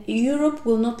Europe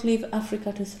will not leave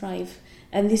Africa to thrive.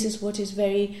 And this is what is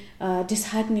very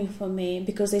disheartening for me,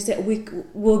 because they say we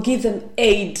will give them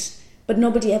aid, but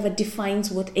nobody ever defines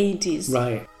what aid is.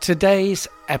 Right. Today's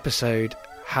episode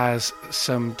has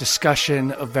some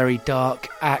discussion of very dark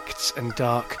acts and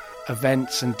dark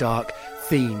events and dark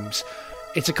themes.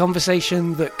 It's a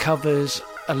conversation that covers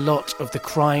a lot of the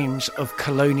crimes of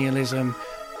colonialism,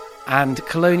 and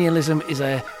colonialism is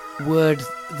a word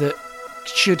that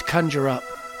should conjure up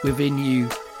within you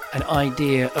an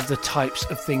idea of the types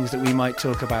of things that we might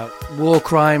talk about. War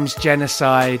crimes,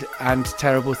 genocide, and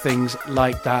terrible things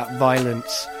like that,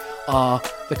 violence, are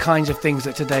the kinds of things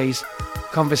that today's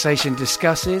conversation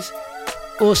discusses.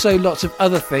 Also, lots of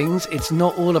other things. It's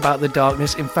not all about the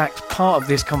darkness. In fact, part of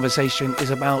this conversation is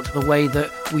about the way that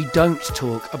we don't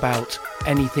talk about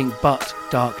anything but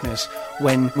darkness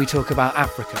when we talk about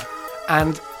Africa.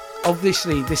 And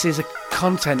obviously, this is a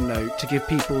content note to give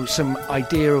people some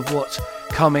idea of what's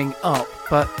coming up,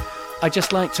 but I'd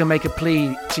just like to make a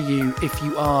plea to you, if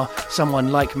you are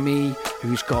someone like me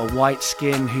who's got white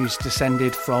skin, who's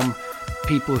descended from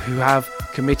people who have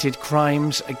committed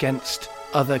crimes against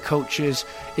other cultures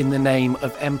in the name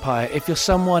of empire. If you're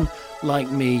someone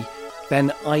like me,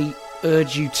 then I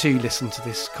urge you to listen to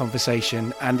this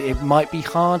conversation, and it might be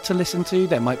hard to listen to.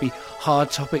 There might be hard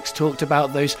topics talked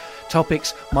about. Those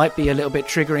topics might be a little bit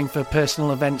triggering for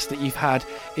personal events that you've had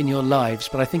in your lives,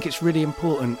 but I think it's really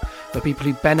important for people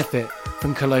who benefit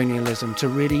from colonialism to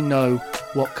really know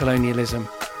what colonialism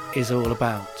is all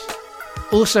about.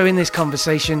 Also in this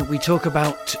conversation, we talk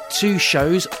about two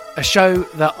shows, a show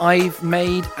that I've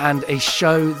made and a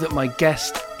show that my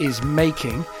guest is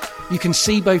making. You can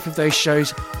see both of those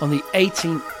shows on the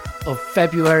 18th of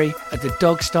February at the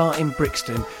Dog Star in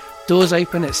Brixton. Doors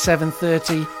open at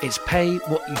 7:30. It's pay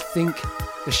what you think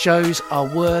the shows are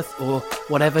worth or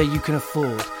whatever you can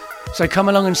afford. So come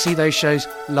along and see those shows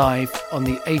live on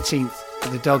the 18th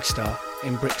at the Dog Star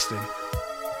in Brixton.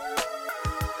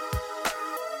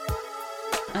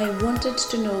 I wanted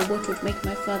to know what would make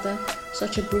my father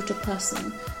such a brutal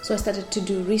person. So I started to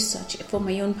do research for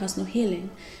my own personal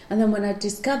healing. And then when I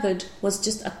discovered was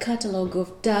just a catalogue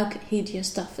of dark, hideous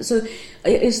stuff. So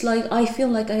it's like I feel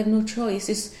like I have no choice.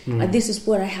 This is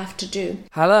what I have to do.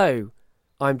 Hello,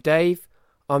 I'm Dave.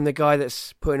 I'm the guy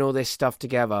that's putting all this stuff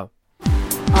together.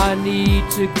 I need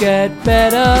to get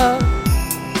better.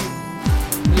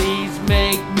 Please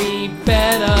make me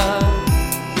better.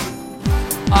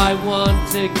 I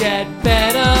want to get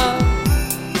better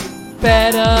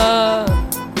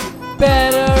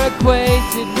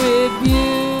acquainted with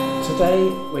you. Today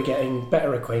we're getting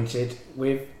better acquainted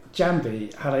with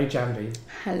Jambi. Hello, Jambi.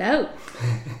 Hello.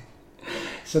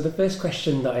 So the first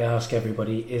question that I ask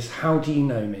everybody is, how do you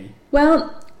know me?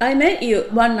 Well, I met you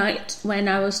one night when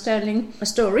I was telling a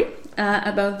story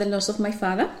about the loss of my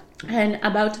father and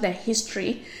about the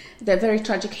history, the very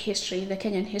tragic history, the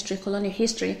Kenyan history, colonial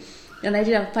history. And I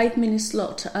did a 5-minute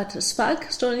slot at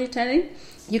Spark Storytelling.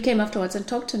 You came afterwards and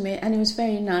talked to me, and it was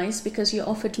very nice because you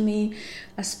offered me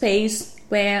a space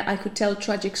where I could tell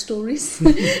tragic stories.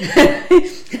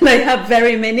 And I have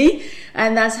very many,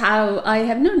 and that's how I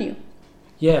have known you.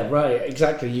 Yeah, right,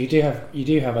 exactly. You do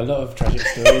have a lot of tragic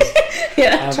stories.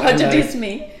 Yeah, tragedy is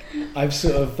me. I've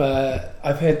sort of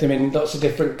I've heard them in lots of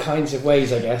different kinds of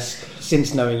ways, I guess,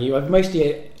 since knowing you. I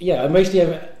mostly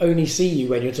only see you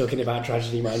when you're talking about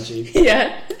tragedy, mind you.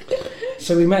 Yeah.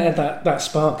 So we met at that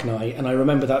Spark night, and I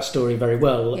remember that story very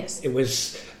well. Yes. It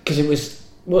was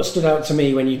what stood out to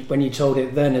me when you told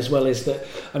it then as well is that,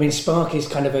 I mean, Spark is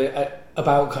kind of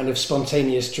about kind of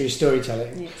spontaneous true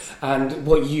storytelling. Yes. And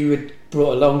what you had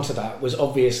brought along to that was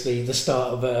obviously the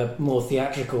start of a more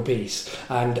theatrical piece.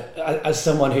 And as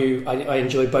someone who I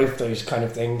enjoy both those kind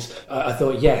of things, I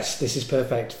thought, yes, this is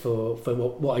perfect for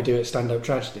what I do at Stand Up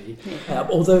Tragedy. Yeah.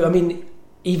 Although, I mean,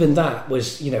 even that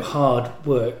was, hard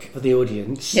work for the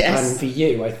audience. Yes. And for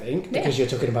you, I think, because you're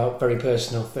talking about very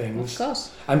personal things. Of course.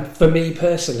 And for me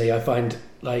personally, I find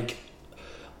like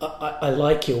I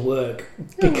like your work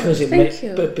because but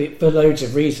for loads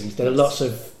of reasons. There are lots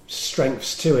of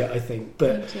strengths to it, I think.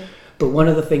 But one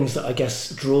of the things that I guess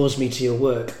draws me to your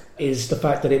work is the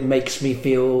fact that it makes me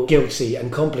feel guilty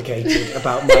and complicated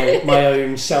about my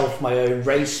own self, my own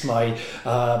race, my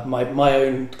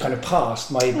own kind of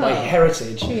past, my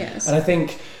heritage. Yes. And I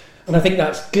think And I think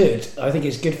that's good. I think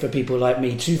it's good for people like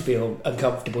me to feel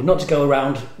uncomfortable, not to go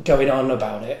around going on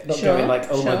about it, not going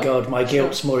like, oh my God, my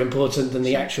guilt's more important than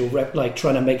the actual, like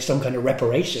trying to make some kind of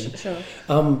reparation.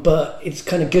 But it's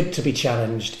kind of good to be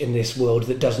challenged in this world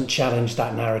that doesn't challenge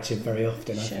that narrative very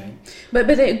often, I think. But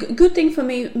the good thing for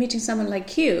me meeting someone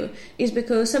like you is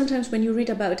because sometimes when you read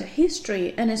about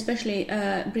history, and especially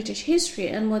British history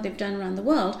and what they've done around the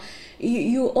world,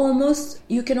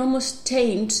 you can almost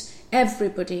taint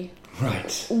everybody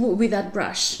with that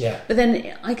brush. But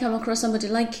then I come across somebody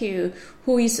like you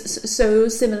who is so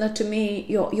similar to me.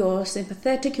 You're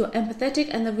sympathetic, you're empathetic,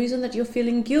 and the reason that you're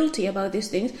feeling guilty about these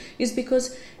things is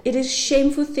because it is a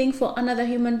shameful thing for another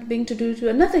human being to do to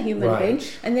another human being,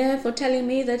 and therefore telling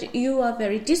me that you are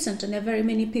very decent, and there are very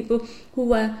many people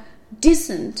who are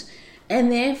decent,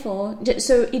 and therefore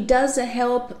so it does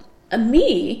help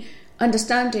me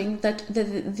understanding that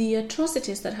the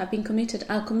atrocities that have been committed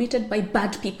are committed by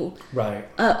bad people,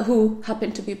 who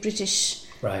happen to be British,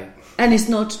 and it's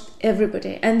not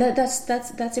everybody, and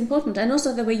that's important. And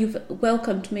also the way you've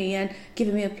welcomed me and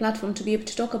given me a platform to be able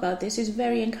to talk about this is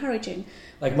very encouraging.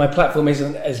 Like, my platform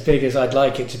isn't as big as I'd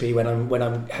like it to be when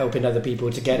I'm helping other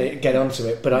people to get onto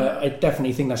it, but I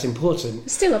definitely think that's important.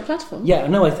 It's still a platform. Yeah,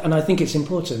 no, and I think it's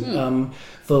important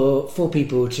for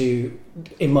people to,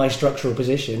 in my structural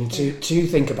position, to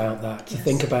think about that, to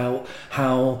think about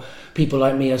how people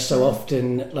like me are so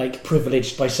often like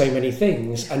privileged by so many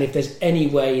things, and if there's any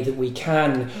way that we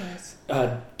can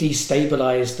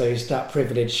destabilize that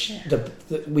privilege,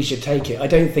 we should take it. I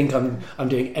don't think I'm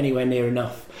doing anywhere near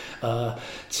enough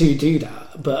to do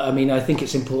that, but I mean, I think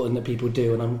it's important that people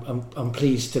do, and I'm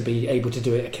pleased to be able to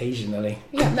do it occasionally.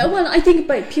 Well, I think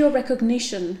by pure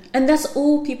recognition, and that's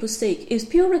all people seek, is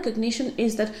pure recognition,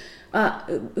 is that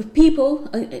people,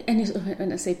 and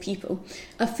when I say people,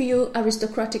 a few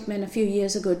aristocratic men a few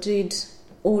years ago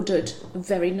ordered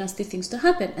very nasty things to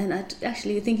happen, and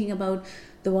actually thinking about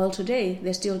the world today,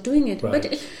 they're still doing it.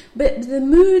 But the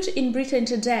mood in Britain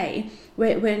today,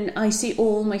 when I see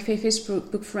all my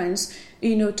Facebook friends,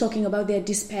 talking about their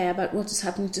despair about what is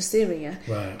happening to Syria,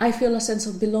 I feel a sense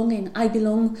of belonging. I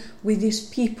belong with these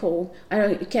people. I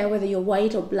don't care whether you're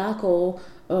white or black or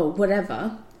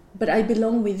whatever, but I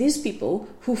belong with these people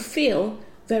who feel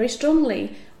very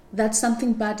strongly that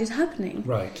something bad is happening.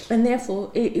 And therefore,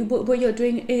 what you're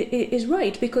doing is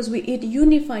right, because it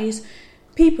unifies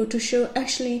people to show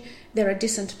actually there are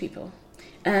decent people,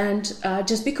 and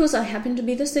just because I happen to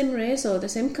be the same race or the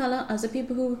same color as the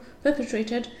people who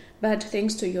perpetrated bad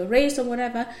things to your race or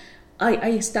whatever,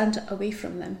 I stand away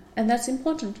from them, and that's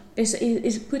important.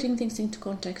 Is putting things into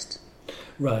context.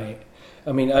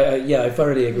 I mean, I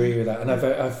thoroughly agree with that, and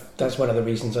that's one of the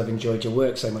reasons I've enjoyed your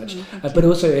work so much. But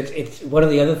also, it's one of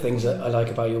the other things that I like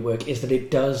about your work is that it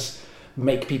does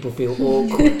make people feel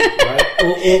awkward, right?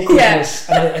 Awkwardness,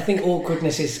 and I think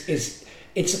awkwardness is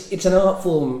it's an art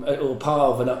form, or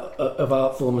part of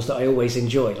art forms that I always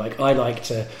enjoy. Like, I like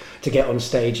to get on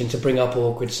stage and to bring up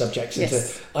awkward subjects, and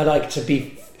I like to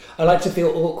feel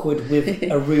awkward with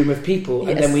a room of people,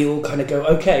 and then we all kind of go,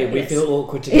 okay, we feel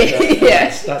awkward together.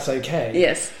 That's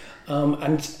okay.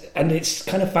 And it's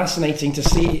kind of fascinating to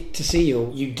see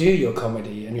you do your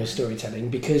comedy and your storytelling,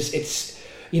 because it's,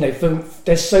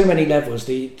 there's so many levels.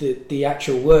 The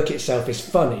actual work itself is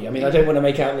funny. I mean, I don't want to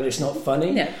make out that it's not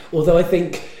funny, although I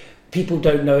think people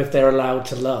don't know if they're allowed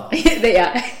to laugh. They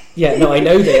are. Yeah, no, I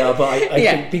know they are, but I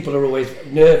think people are always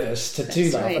nervous to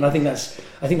laugh, and I think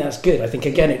that's good. I think,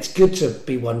 again, it's good to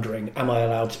be wondering, am I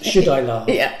allowed? Should I laugh?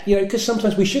 Because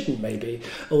sometimes we shouldn't, maybe,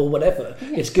 or whatever.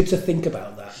 It's good to think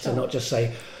about that, to not just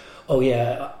say, oh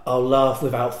yeah, I'll laugh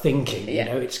without thinking.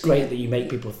 It's great that you make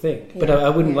people think, but I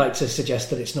wouldn't like to suggest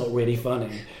that it's not really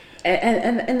funny.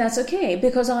 And that's okay,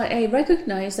 because I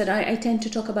recognize that I tend to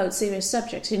talk about serious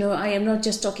subjects. I am not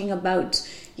just talking about,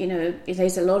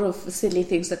 there's a lot of silly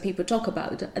things that people talk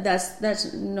about.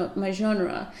 That's not my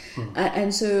genre.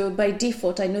 And so by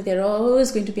default, I know there are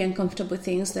always going to be uncomfortable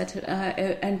things that,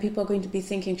 and people are going to be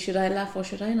thinking, should I laugh or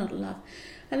should I not laugh?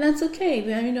 And that's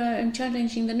okay. I'm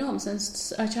challenging the norms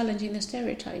and challenging the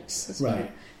stereotypes as well.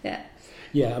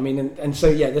 Yeah, I mean, and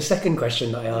so, the second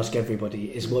question that I ask everybody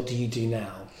is, what do you do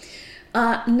now?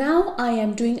 Now I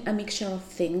am doing a mixture of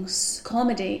things.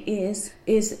 Comedy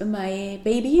is my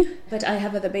baby, but I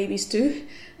have other babies too.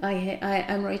 I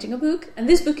am writing a book, and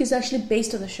this book is actually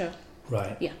based on the show.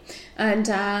 Yeah. And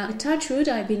touch wood,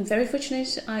 I've been very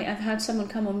fortunate. I've had someone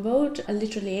come on board, a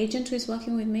literary agent who is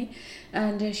working with me,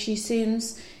 and she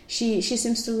seems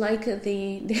to like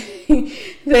the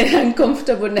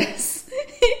uncomfortableness.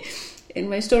 in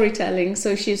my storytelling.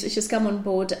 So she's come on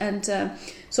board, and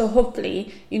so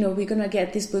hopefully, we're gonna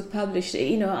get this book published.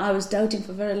 I was doubting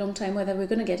for a very long time whether we're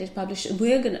gonna get it published.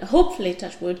 We're gonna, hopefully,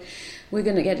 touch wood, we're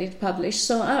gonna get it published.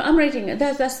 So I'm writing.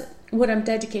 That's what I'm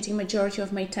dedicating majority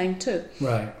of my time to.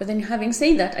 Right. But then, having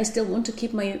said that, I still want to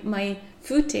keep my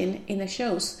foot in the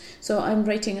shows. So I'm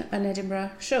writing an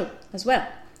Edinburgh show as well.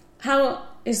 How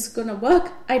it's gonna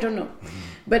work, I don't know,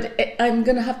 but I'm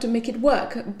gonna have to make it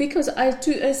work, because I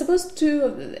suppose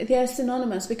they are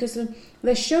synonymous, because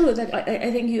the show that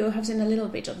I think you have seen a little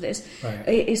bit of this, right,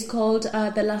 is called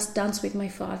The Last Dance with My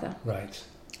Father. Right.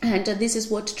 And this is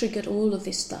what triggered all of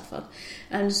this stuff up.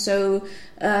 And so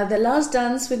The Last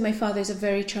Dance with My Father is a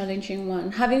very challenging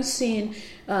one. Having seen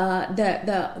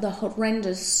the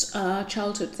horrendous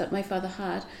childhood that my father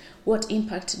had, what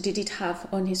impact did it have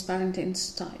on his parenting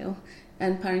style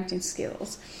and parenting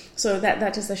skills? So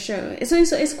that is the show. So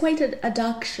it's quite a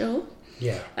dark show.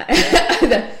 Yeah.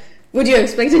 Would you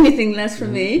expect anything less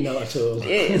from me? Not at all. So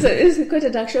it's quite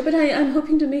a dark show, but I'm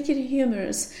hoping to make it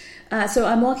humorous. So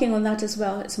I'm working on that as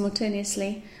well,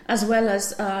 simultaneously, as well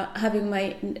as having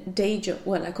my day job.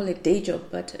 Well, I call it day job,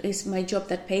 but it's my job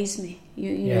that pays me.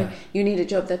 You know, you need a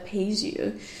job that pays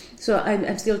you. So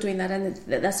I'm still doing that, and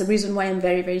that's the reason why I'm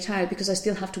very, very tired, because I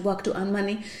still have to work to earn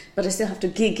money, but I still have to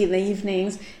gig in the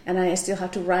evenings, and I still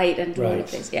have to write and do all of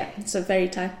this. Yeah, so very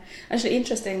tired. Actually,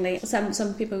 interestingly,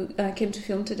 some people came to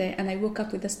film today, and I woke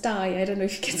up with a sty. I don't know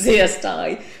if you can see a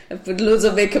sty. I put loads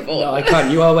of makeup on. No, I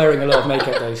can't. You are wearing a lot of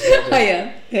makeup, though. So I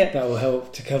am. Yeah. That will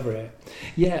help to cover it.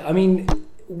 Yeah, I mean,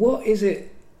 what is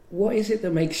it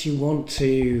that makes you want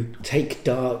to take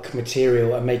dark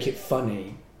material and make it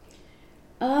funny?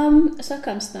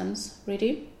 Circumstance,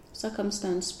 really.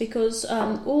 Circumstance, because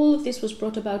all of this was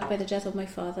brought about by the death of my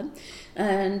father,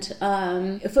 and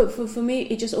for me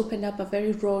it just opened up a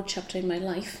very raw chapter in my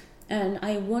life, and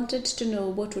I wanted to know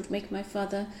what would make my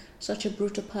father such a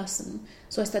brutal person.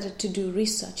 So I started to do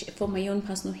research for my own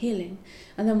personal healing,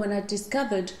 and then when I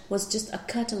discovered was just a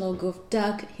catalogue of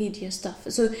dark, hideous stuff.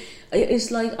 So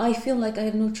it's like I feel like I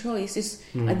have no choice.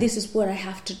 This is what I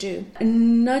have to do.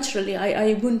 And naturally,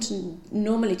 I wouldn't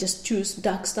normally just choose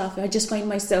dark stuff. I just find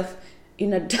myself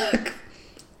in a dark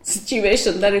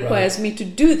situation that requires me to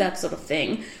do that sort of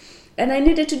thing. And I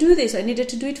needed to do this. I needed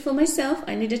to do it for myself.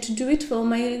 I needed to do it for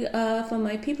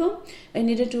my people. I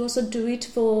needed to also do it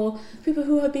for people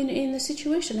who have been in the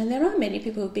situation. And there are many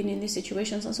people who have been in these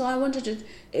situations. And so I wanted to.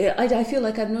 I feel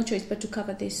like I have no choice but to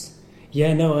cover this.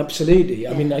 Yeah, no, absolutely.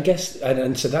 I mean, I guess,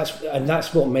 and so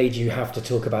that's what made you have to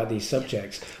talk about these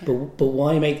subjects. But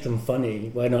why make them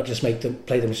funny? Why not just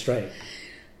play them straight?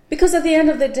 Because at the end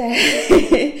of the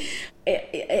day,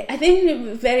 I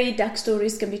think very dark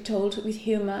stories can be told with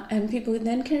humor, and people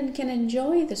then can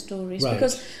enjoy the stories. Right.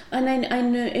 Because, and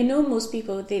I know most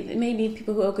people, maybe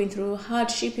people who are going through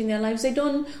hardship in their lives, they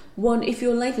don't want, if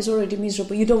your life is already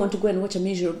miserable, you don't want to go and watch a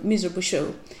miserable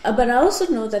show. But I also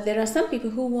know that there are some people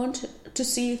who want to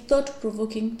see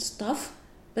thought-provoking stuff,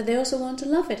 but they also want to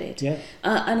laugh at it. Yeah.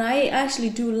 And I actually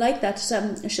do like that,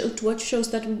 to watch shows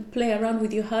that play around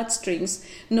with your heartstrings,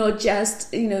 not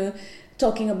just,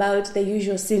 talking about the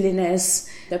usual silliness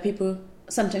that people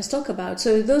sometimes talk about.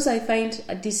 So those I find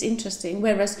disinteresting.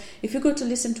 Whereas if you go to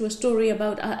listen to a story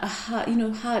about a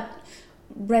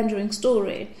heart-rendering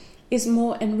story, it's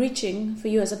more enriching for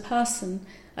you as a person,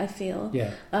 I feel.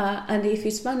 Yeah. And if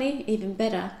it's funny, even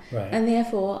better. Right. And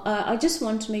therefore, I just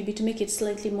want maybe to make it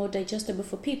slightly more digestible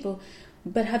for people.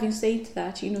 But having said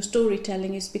that,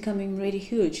 storytelling is becoming really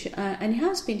huge, and it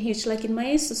has been huge. Like in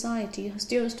my society,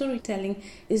 storytelling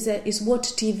is what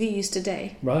TV is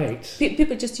today. Right.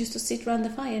 People just used to sit around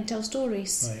the fire and tell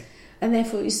stories, right. And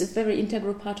therefore it's a very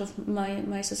integral part of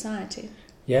my society.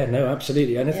 Yeah, no,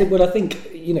 absolutely. And I think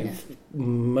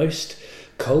most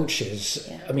cultures,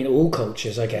 I mean all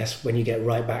cultures, I guess, when you get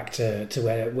right back to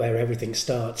where everything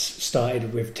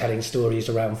started with telling stories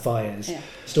around fires. Yeah.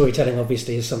 Storytelling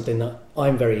obviously is something that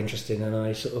I'm very interested in, and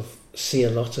I sort of see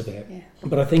a lot of it. Yeah.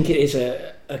 But I think it is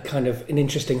a kind of an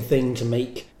interesting thing to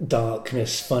make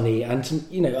darkness funny, and to,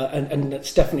 and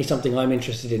it's definitely something I'm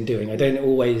interested in doing. I don't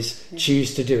always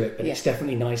choose to do it, but it's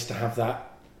definitely nice to have that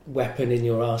weapon in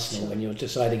your arsenal when you're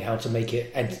deciding how to make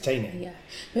it entertaining. Yeah,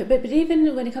 but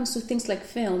even when it comes to things like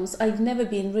films, I've never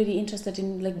been really interested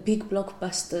in like big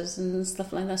blockbusters and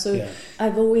stuff like that. So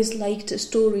I've always liked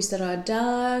stories that are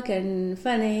dark and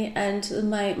funny. And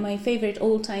my favorite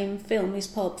all-time film is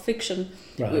Pulp Fiction,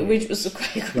 which was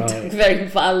quite very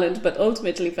violent, but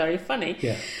ultimately very funny.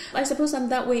 Yeah. I suppose I'm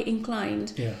that way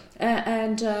inclined. Yeah.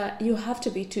 And you have to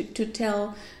be to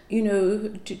tell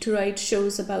to write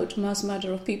shows about mass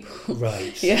murder of people.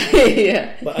 Right.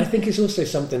 Yeah. But I think it's also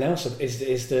something else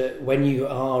is that when you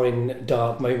are in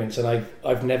dark moments, and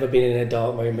I've never been in a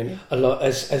dark moment a lot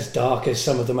as dark as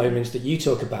some of the moments that you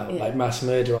talk about, like mass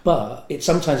murder. But it's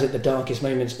sometimes at the darkest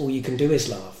moments, all you can do is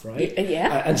laugh, right?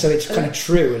 Yeah. And so it's kind of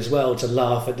true as well to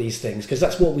laugh at these things, because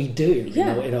that's what we do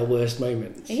in our worst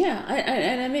moments. Yeah,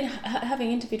 and I mean,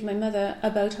 having interviewed my mother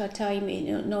about her time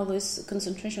in all those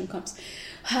concentration camps,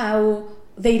 how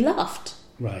they laughed.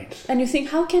 Right. And you think,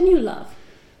 how can you laugh?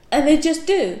 And they just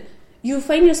do. You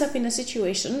find yourself in a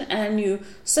situation and you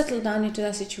settle down into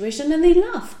that situation and they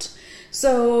laughed.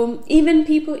 So even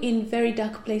people in very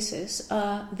dark places,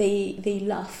 they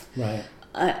laugh. Right.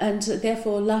 And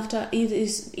therefore laughter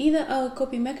is either a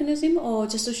coping mechanism or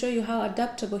just to show you how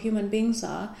adaptable human beings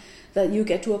are, that you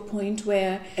get to a point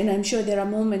where, and I'm sure there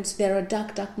are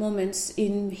dark moments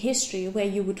in history where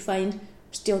you would find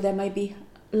still there might be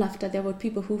laughter. There were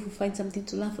people who find something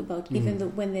to laugh about, even though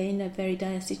when they're in a very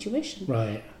dire situation.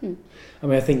 Right. I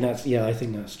mean, I think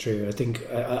that's true. I think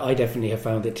I definitely have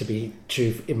found it to be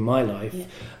true in my life,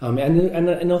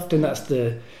 and often that's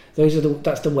the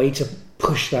way to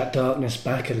push that darkness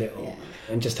back a little,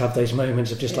 and just have those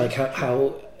moments of just like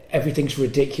how everything's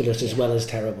ridiculous as well as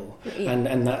terrible,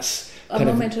 and that's a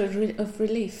moment of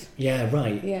relief. Yeah,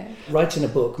 right. Yeah. Writing a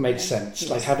book makes sense.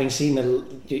 Yes. Like having seen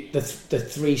the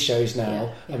 3 shows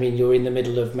now. I mean, you're in the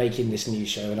middle of making this new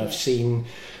show, and I've seen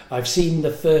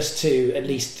the first 2, at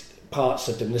least parts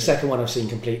of them. The second one I've seen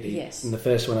completely, and the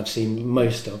first one I've seen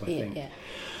most of. I think. Yeah.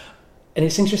 And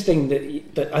it's interesting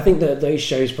that I think that those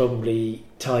shows probably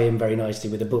tie in very nicely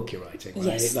with the book you're writing, right?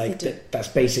 Yes, like they do. That's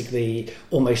basically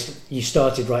almost you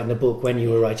started writing the book when you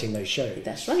were writing those shows.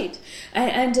 That's right,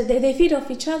 and they feed off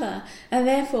each other, and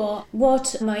therefore,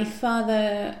 what my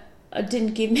father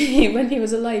didn't give me when he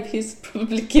was alive, he's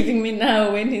probably giving me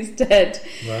now when he's dead,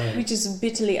 right. Which is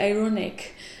bitterly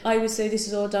ironic. I would say this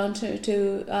is all down to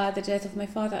the death of my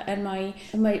father and my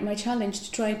challenge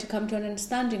to try to come to an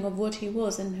understanding of what he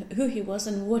was and who he was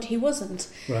and what he wasn't.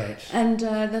 Right. And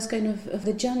that's kind of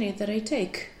the journey that I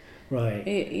take. Right.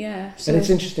 Yeah. So, and it's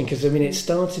interesting because, I mean, it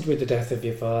started with the death of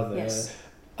your father. Yes.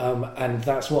 And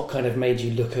that's what kind of made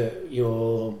you look at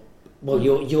the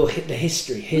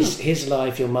history, his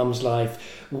life, your mum's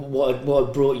life,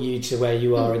 what brought you to where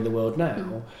you are in the world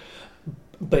now.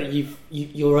 But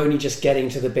you're only just getting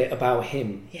to the bit about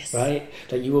him, right?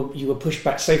 Like you were pushed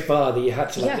back so far that you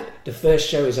had to the first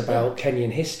show is about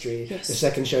Kenyan history, the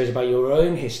second show is about your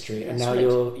own history, and now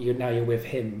you're with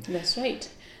him. That's right.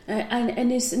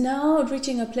 And it's now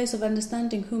reaching a place of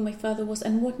understanding who my father was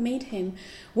and what made him.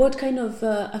 What kind of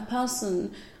a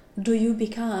person do you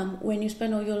become when you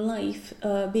spend all your life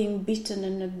being beaten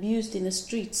and abused in the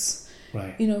streets?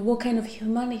 Right. What kind of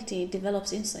humanity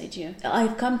develops inside you.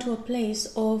 I've come to a place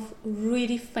of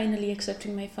really finally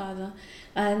accepting my father,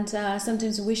 and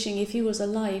sometimes wishing if he was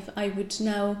alive, I would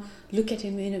now look at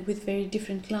him with very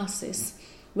different glasses.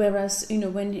 Whereas,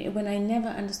 when I never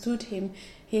understood him,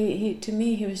 he to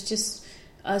me he was just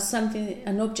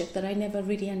an object that I never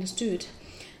really understood,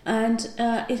 and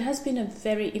it has been a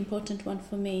very important one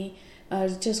for me.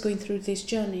 Just going through this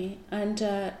journey, and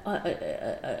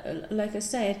like I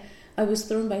said, I was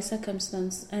thrown by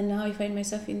circumstance, and now I find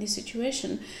myself in this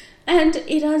situation, and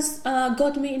it has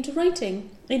got me into writing.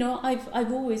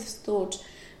 I've always thought,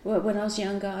 when I was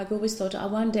younger, I've always thought,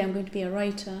 one day I'm going to be a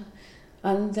writer,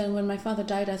 and then when my father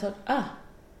died, I thought,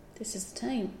 this is the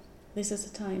time. This is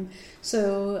the time.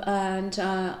 So, and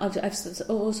I've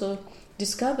also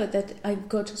discovered that I've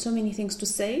got so many things to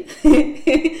say.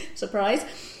 Surprise.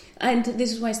 And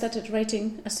this is why I started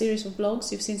writing a series of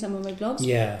blogs. You've seen some of my blogs.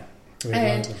 Yeah. Really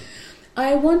and well.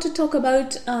 I want to talk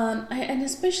about, and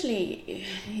especially,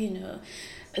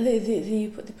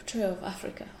 the portrayal of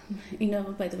Africa,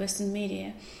 by the Western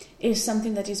media, is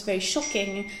something that is very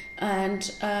shocking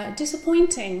and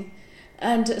disappointing.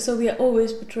 And so we are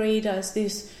always portrayed as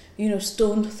this,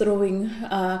 stone-throwing,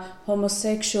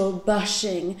 homosexual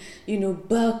bashing,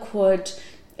 backward,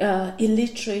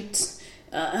 illiterate,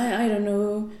 I don't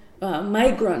know,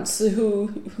 migrants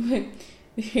who,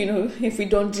 if we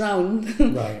don't drown,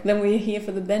 right. then we're here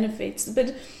for the benefits.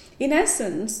 But in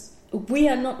essence, we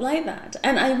are not like that.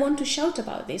 And I want to shout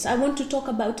about this. I want to talk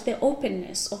about the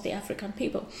openness of the African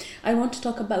people. I want to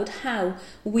talk about how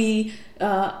we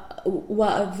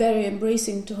were very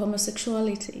embracing to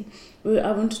homosexuality.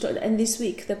 I want to talk, and this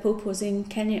week the Pope was in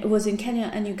Kenya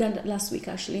and Uganda last week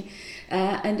actually,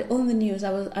 and on the news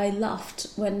I laughed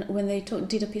when they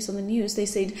did a piece on the news. They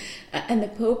said, and the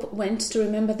Pope went to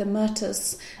remember the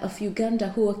martyrs of Uganda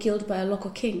who were killed by a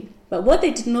local king. But what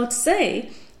they did not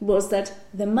say was that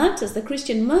the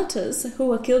Christian martyrs who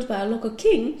were killed by a local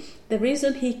king, the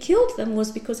reason he killed them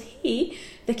was because he,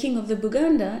 the king of the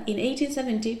Buganda in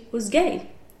 1870, was gay.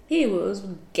 He was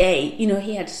gay.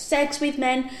 He had sex with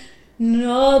men.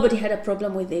 Nobody had a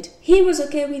problem with it. He was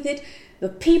okay with it. The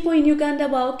people in Uganda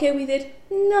were okay with it.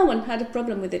 No one had a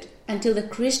problem with it until the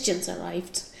Christians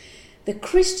arrived. The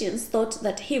Christians thought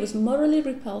that he was morally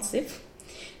repulsive,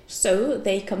 so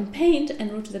they campaigned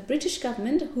and wrote to the British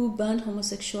government, who banned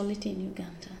homosexuality in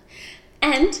Uganda.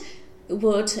 And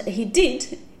what he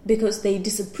did, because they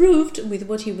disapproved with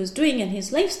what he was doing and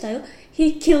his lifestyle,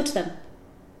 he killed them.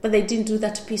 But they didn't do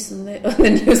that piece on the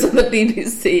news on the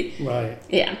BBC. Right.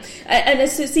 Yeah. And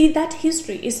so see, that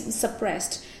history is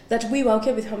suppressed, that we were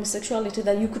okay with homosexuality,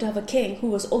 that you could have a king who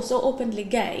was also openly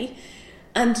gay,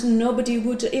 and nobody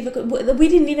would even... We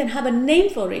didn't even have a name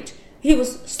for it. He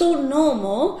was so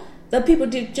normal that people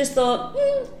just thought,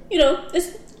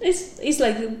 it's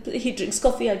like he drinks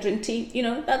coffee, I drink tea.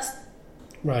 That's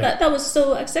right. That was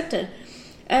so accepted.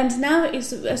 And now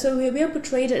we are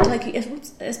portrayed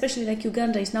especially like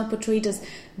Uganda is now portrayed as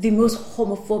the most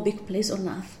homophobic place on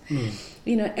earth.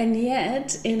 And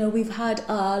yet we've had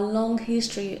a long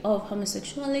history of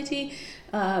homosexuality.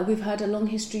 We've had a long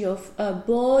history of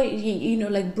boy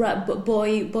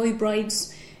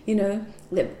brides.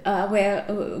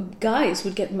 Where guys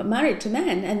would get married to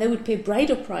men and they would pay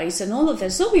bridal price and all of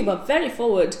that. So we were very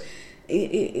forward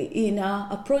in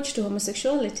our approach to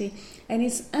homosexuality. And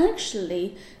it's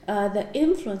actually the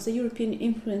European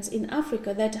influence in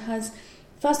Africa that has,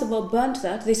 first of all, burnt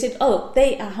that. They said,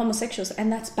 they are homosexuals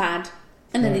and that's bad.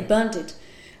 And then they burnt it.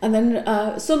 And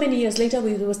then so many years later,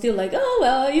 we were still like,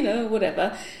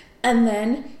 whatever. And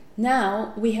then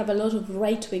now we have a lot of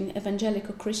right-wing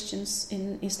evangelical Christians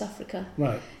in East Africa.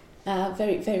 Right.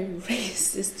 Very, very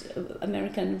racist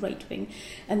American right-wing.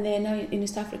 And they're now in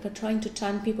East Africa trying to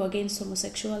turn people against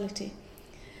homosexuality.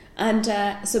 And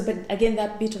but again,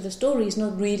 that bit of the story is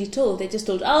not really told. They just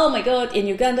told, oh my God, in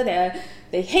Uganda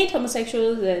they hate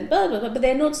homosexuals and blah, blah, blah. But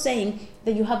they're not saying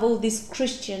that you have all these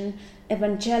Christian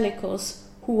evangelicals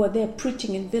who are there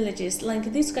preaching in villages.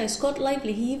 Like this guy, Scott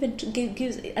Lively, he even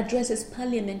addresses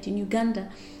parliament in Uganda,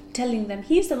 telling them,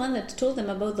 he's the one that told them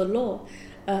about the law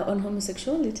on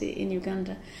homosexuality in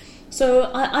Uganda.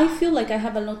 So I feel like I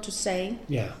have a lot to say.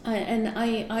 Yeah.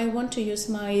 I want to use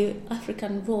my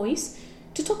African voice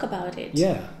to talk about it.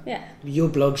 Yeah. Your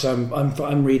blogs,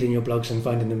 I'm reading your blogs and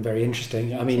finding them very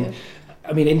interesting. I mean,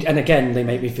 and again, they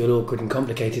make me feel awkward and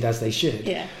complicated, as they should.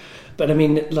 Yeah. But I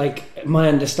mean, like, my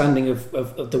understanding of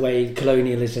the way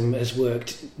colonialism has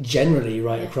worked generally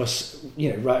right across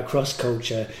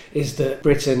culture is that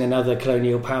Britain and other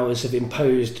colonial powers have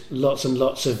imposed lots and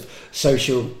lots of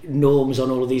social norms on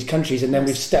all of these countries, and then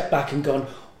we've stepped back and gone,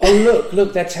 oh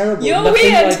look, they're terrible. You're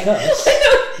nothing weird. like us,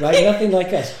 right? Nothing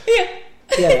like us.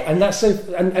 Yeah, and that's so,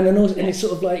 and it's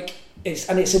sort of like.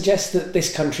 It suggests that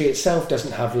this country itself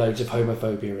doesn't have loads of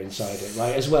homophobia inside it,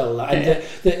 right? As well, and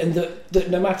that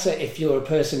no matter if you're a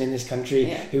person in this country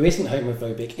who isn't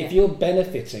homophobic, if you're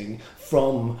benefiting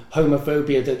from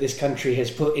homophobia that this country has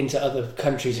put into other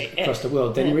countries across the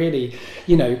world, then really,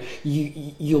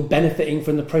 you're benefiting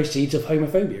from the proceeds of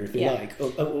homophobia, if you like.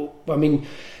 I mean,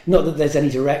 not that there's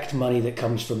any direct money that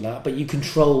comes from that, but you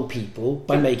control people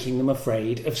by making them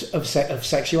afraid of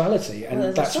sexuality,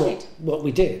 and that's right. what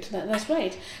we did. That's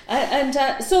right.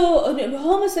 So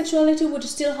homosexuality would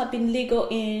still have been legal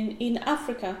in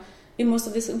Africa in most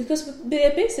of this, because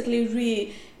they're basically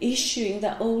reissuing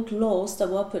the old laws that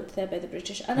were put there by the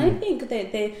British. And I think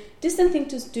that the distant thing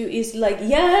to do is like,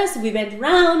 yes, we went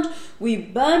round, we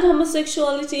banned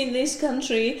homosexuality in this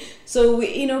country, so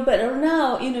we, but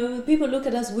now, people look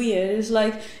at us weird. It's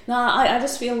like, I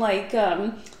just feel like,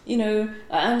 I'm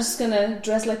just gonna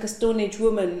dress like a Stone Age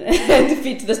woman and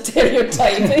fit the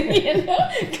stereotype,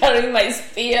 carrying my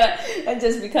spear and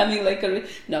just becoming like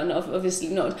no, obviously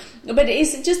not. But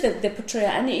it's just the portrayal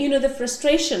and the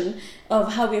frustration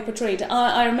of how we are portrayed.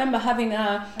 I remember having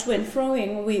a to and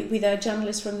froing with a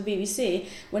journalist from the BBC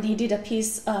when he did a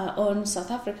piece on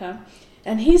South Africa.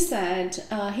 And he said,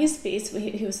 his piece,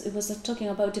 he was talking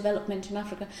about development in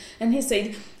Africa, and he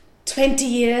said, 20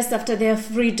 years after their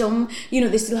freedom,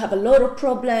 they still have a lot of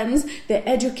problems. The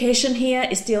education here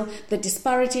is still, the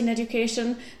disparity in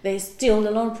education, there's still a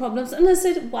lot of problems. And I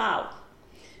said, wow.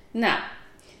 Now,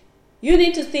 you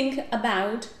need to think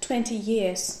about 20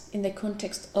 years in the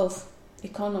context of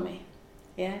economy.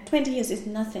 20 years is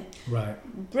nothing. Right.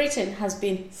 Britain has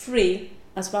been free,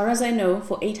 as far as I know,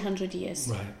 for 800 years.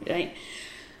 Right.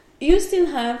 You still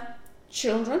have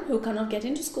children who cannot get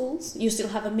into schools. You still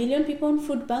have 1 million people on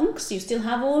food banks. You still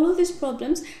have all of these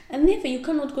problems. And therefore, you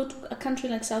cannot go to a country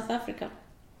like South Africa,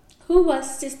 who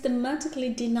was systematically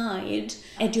denied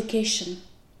education.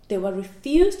 They were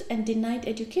refused and denied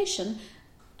education.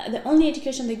 The only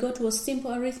education they got was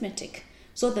simple arithmetic,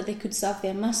 so that they could serve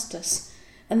their masters.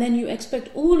 And then you expect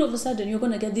all of a sudden you're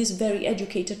going to get these very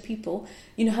educated people,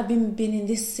 having been in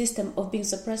this system of being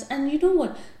suppressed. And you know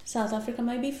what? South Africa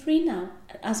might be free now,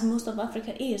 as most of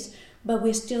Africa is, but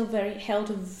we're still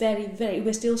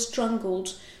we're still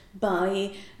strangled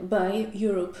by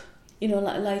Europe.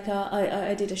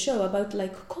 I did a show about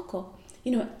cocoa.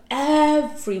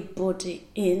 Everybody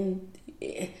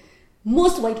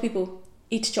most white people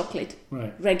eat chocolate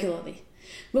regularly.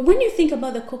 But when you think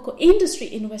about the cocoa industry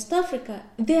in West Africa,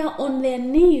 they are on their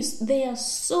knees. They are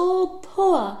so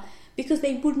poor because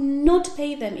they would not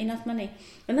pay them enough money.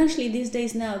 And actually these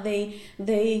days now,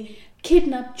 they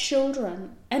kidnap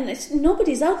children. And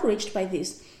nobody's outraged by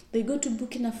this. They go to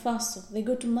Burkina Faso, they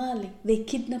go to Mali, they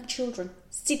kidnap children,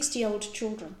 60-year-old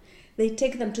children. They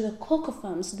take them to the cocoa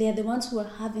farms. They are the ones who are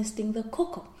harvesting the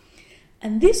cocoa.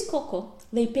 And this cocoa,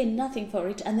 they pay nothing for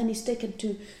it, and then it's taken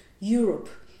to Europe.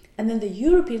 And then the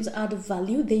Europeans add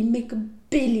value. They make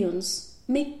billions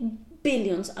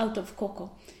out of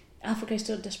cocoa. Africa is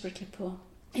still desperately poor.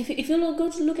 If you go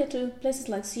to look at places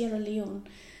like Sierra Leone,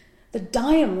 the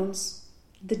diamonds,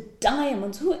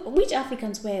 which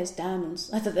Africans wears diamonds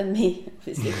other than me,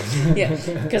 obviously,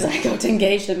 because I got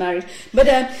engaged and married.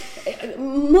 But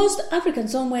most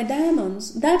Africans don't wear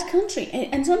diamonds. That country,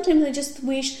 and sometimes I just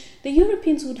wish the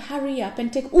Europeans would hurry up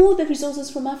and take all the resources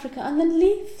from Africa and then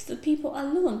leave the people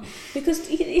alone. Because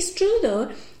it's true though,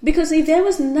 because if there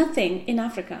was nothing in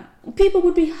Africa, people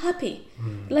would be happy.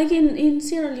 Like in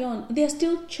Sierra Leone, they are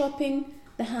still chopping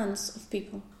the hands of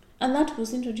people, and that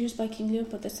was introduced by King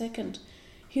Leopold II.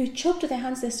 He chopped their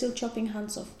hands, they're still chopping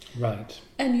hands off. Right.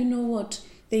 And you know what?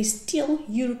 There's still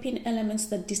European elements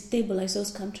that destabilize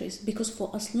those countries, because for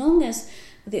as long as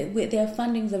they are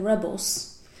funding the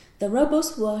rebels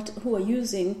who are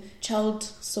using child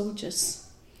soldiers,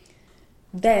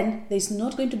 then there's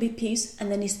not going to be peace, and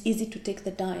then it's easy to take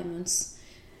the diamonds.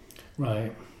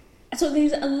 Right. So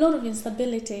there's a lot of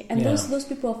instability, and those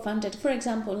people are funded. For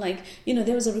example,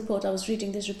 there was a report, I was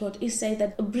reading this report, it said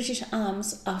that British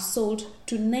arms are sold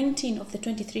to 19 of the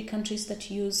 23 countries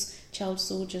that use child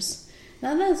soldiers.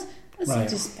 Now that's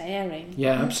despairing.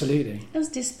 Yeah, absolutely. That's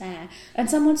despair. And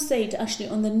someone said, actually,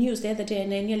 on the news the other day,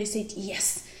 and they nearly said,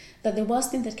 yes, that the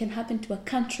worst thing that can happen to a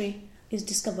country is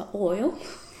discover oil.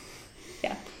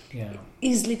 Yeah.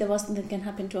 Easily the worst thing that can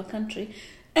happen to a country.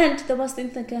 And the worst thing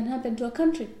that can happen to a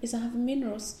country is to have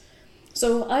minerals.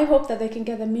 So I hope that they can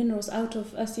get the minerals out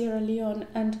of Sierra Leone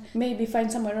and maybe find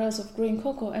somewhere else of growing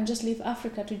cocoa, and just leave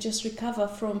Africa to just recover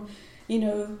from,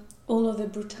 all of the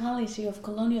brutality of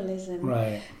colonialism.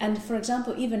 Right. And for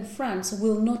example, even France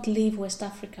will not leave West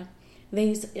Africa.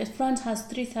 France has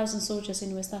 3,000 soldiers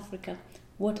in West Africa.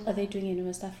 What are they doing in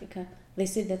West Africa? They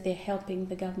say that they're helping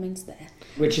the governments there.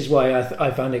 Which is why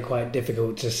I found it quite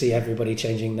difficult to see everybody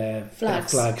changing their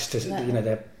flags to,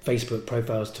 their Facebook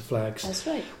profiles to flags. That's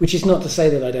right. Which is not to say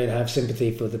that I don't have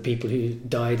sympathy for the people who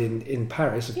died in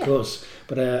Paris, of course.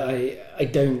 But I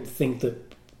don't think that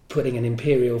putting an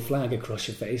imperial flag across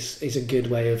your face is a good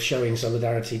way of showing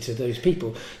solidarity to those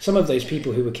people. Some of those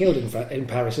people who were killed in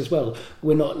Paris as well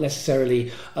were not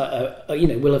necessarily,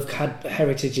 will have had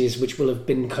heritages which will have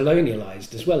been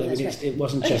colonialised as well. It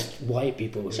wasn't just white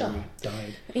people who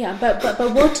died. Yeah, but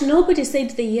what nobody said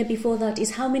the year before that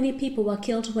is how many people were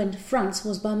killed when France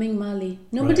was bombing Mali.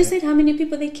 Nobody said how many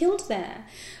people they killed there.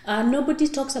 Nobody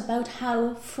talks about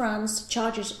how France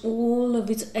charges all of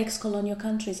its ex-colonial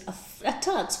countries a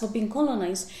tax for being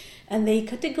colonized, and they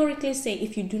categorically say,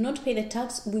 if you do not pay the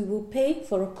tax, we will pay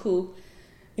for a coup.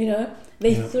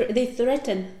 They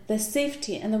threaten the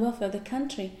safety and the welfare of the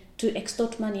country to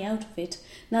extort money out of it.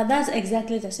 Now that's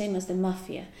exactly the same as the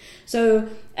mafia. So,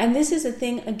 and this is the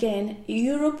thing again,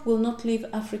 Europe will not leave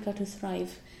Africa to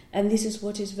thrive. And this is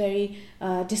what is very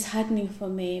disheartening for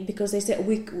me, because they say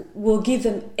we will give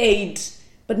them aid,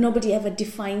 but nobody ever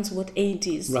defines what aid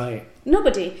is. Right.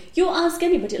 Nobody. You ask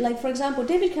anybody. Like, for example,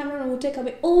 David Cameron will take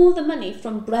away all the money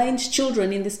from blind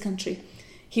children in this country.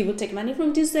 He will take money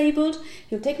from disabled.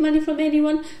 He'll take money from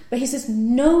anyone. But he says,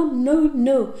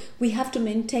 no. We have to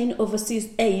maintain overseas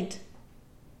aid.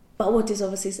 But what is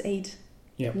overseas aid?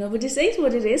 Yep. Nobody says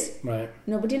what it is. Right.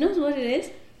 Nobody knows what it is.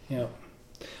 Yeah.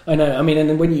 I know. I mean, and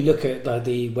then when you look at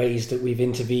the ways that we've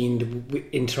intervened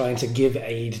in trying to give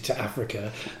aid to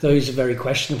Africa, those are very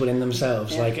questionable in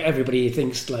themselves. Yeah. Like, everybody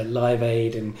thinks like Live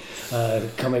Aid and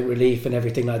Comic Relief and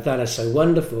everything like that are so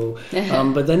wonderful,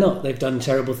 but they're not. They've done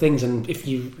terrible things. And if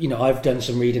I've done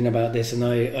some reading about this, and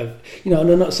I've and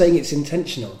I'm not saying it's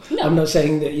intentional. No. I'm not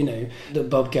saying that that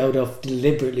Bob Geldof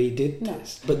deliberately did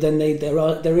this. But then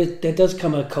there does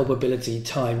come a culpability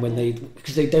time when they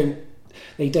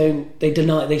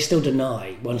still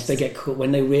deny once they get caught.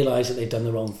 When they realise that they've done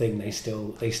the wrong thing, they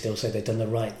still say they've done the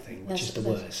right thing, which is the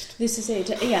worst. This is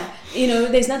it. Yeah,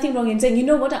 there's nothing wrong in saying, you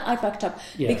know what, I fucked up.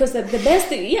 Yeah. Because the best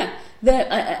thing,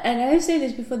 and I've said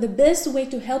this before, the best way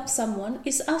to help someone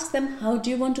is ask them, how do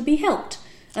you want to be helped?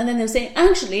 And then they'll say,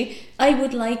 actually, I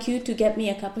would like you to get me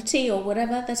a cup of tea or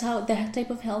whatever. That's the type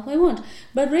of help I want.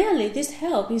 But really, this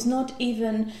help is not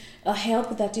even a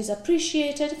help that is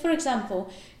appreciated. For example,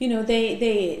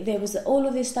 there was all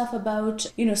of this stuff about,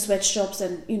 sweatshops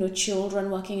and, children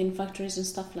working in factories and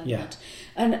stuff like that.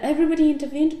 And everybody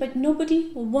intervened, but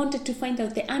nobody wanted to find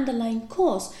out the underlying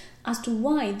cause as to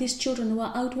why these children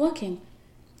were out working.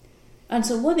 And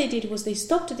so what they did was they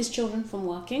stopped these children from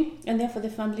working, and therefore the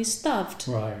family starved.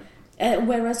 Right.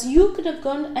 Whereas you could have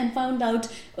gone and found out,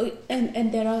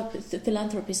 and there are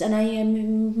philanthropists, and I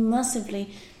am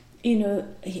massively,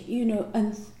 enthralled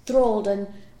and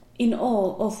in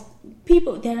awe of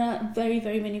people. There are very,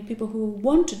 very many people who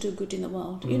want to do good in the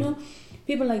world.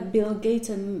 People like Bill Gates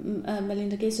and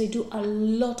Melinda Gates. They do a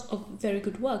lot of very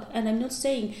good work, and I'm not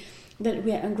saying that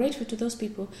we are ungrateful to those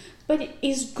people, but it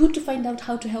is good to find out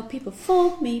how to help people.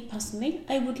 For me personally,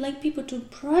 I would like people to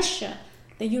pressure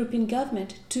the European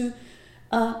government to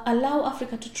allow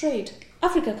Africa to trade.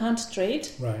 Africa can't trade.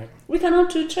 Right. We cannot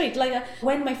trade. Like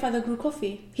when my father grew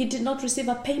coffee, he did not receive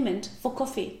a payment for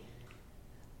coffee.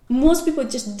 Most people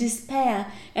just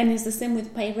despair, and it's the same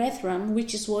with pyrethrum,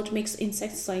 which is what makes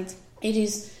insecticides. It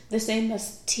is the same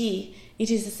as tea.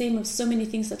 It is the same as so many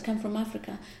things that come from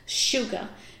Africa. Sugar.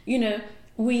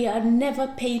 We are never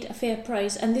paid a fair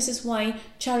price, and this is why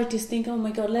charities think, oh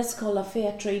my God, let's call a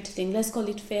fair trade thing. Let's call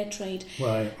it fair trade.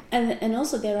 Right. And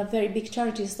also there are very big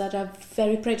charities that are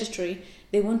very predatory.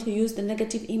 They want to use the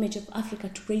negative image of Africa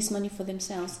to raise money for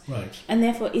themselves. Right. And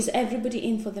therefore, is everybody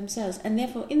in for themselves? And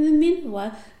therefore, in the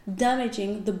meanwhile,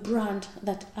 damaging the brand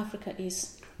that Africa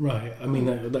is. Right. I mean,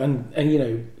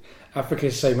 and Africa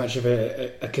is so much of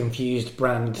a confused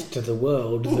brand to the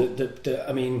world that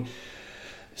I mean,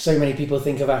 so many people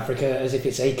think of Africa as if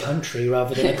it's a country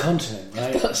rather than a continent,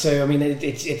 right? So I mean,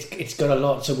 it's got a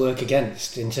lot to work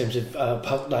against in terms of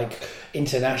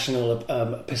international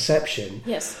perception.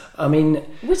 Yes. I mean,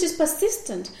 which is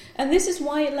persistent, and this is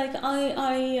why,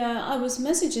 I was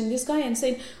messaging this guy and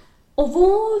saying, of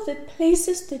all the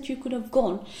places that you could have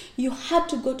gone, you had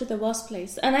to go to the worst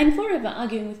place. And I'm forever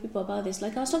arguing with people about this.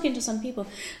 Like, I was talking to some people,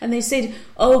 and they said,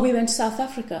 oh, we went to South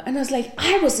Africa. And I was like,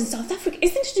 I was in South Africa.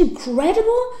 Isn't it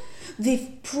incredible?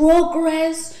 The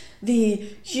progress,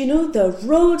 the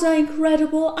roads are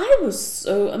incredible. I was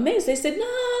so amazed. They said, no,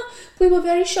 we were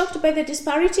very shocked by the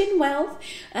disparity in wealth.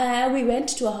 We went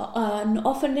to an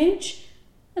orphanage.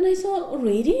 And I thought,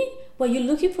 really? Were you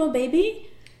looking for a baby?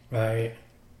 Right.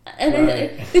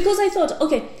 And because I thought,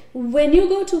 okay, when you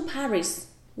go to Paris,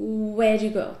 where do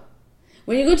you go?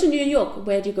 When you go to New York,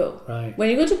 where do you go? Right. When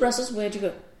you go to Brussels, where do you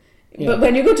go? Yeah. But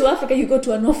when you go to Africa, you go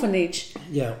to an orphanage.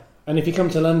 Yeah. And if you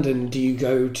come to London, do you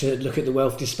go to look at the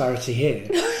wealth disparity here?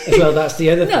 As well, that's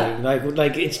the other thing.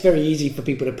 Like it's very easy for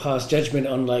people to pass judgment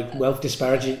on wealth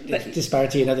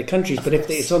disparity in other countries, but if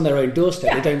it's on their own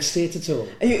doorstep, they don't see it at all.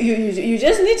 You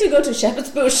just need to go to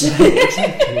Shepherd's Bush.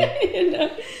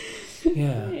 Exactly.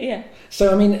 Yeah.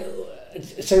 So I mean,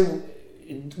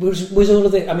 was all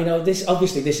of it? I mean, this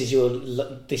is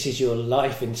your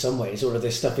life in some ways. All of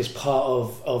this stuff is part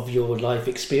of your life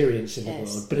experience in the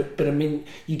world. But I mean,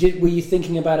 were you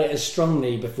thinking about it as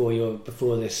strongly before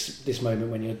this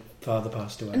moment when your father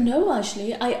passed away? No,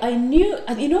 actually, I knew.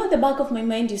 At the back of my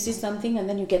mind, you see something and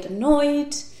then you get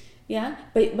annoyed. Yeah,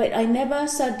 but I never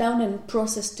sat down and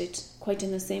processed it quite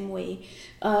in the same way.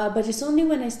 But it's only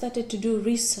when I started to do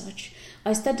research,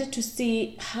 I started to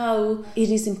see how it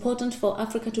is important for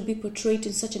Africa to be portrayed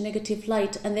in such a negative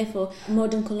light, and therefore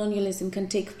modern colonialism can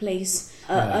take place.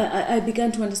 I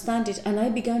began to understand it, and I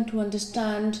began to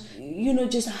understand,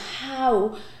 just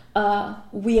how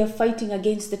we are fighting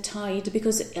against the tide,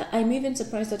 because I'm even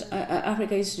surprised that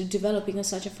Africa is developing at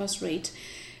such a fast rate.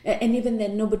 And even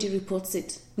then, nobody reports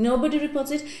it.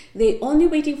 They're only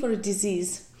waiting for a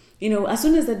disease. As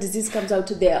soon as the disease comes out,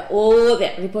 they're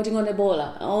reporting on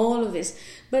Ebola, all of this.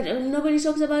 But nobody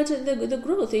talks about the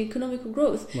growth, the economic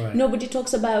growth. Right. Nobody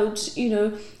talks about,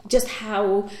 just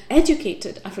how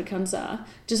educated Africans are,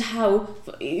 just how,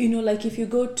 like if you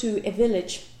go to a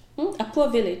village, a poor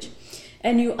village,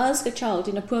 and you ask a child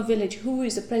in a poor village who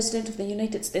is the president of the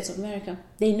United States of America,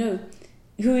 they know.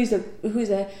 Who is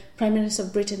the Prime Minister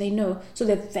of Britain, they know. So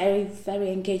they're very,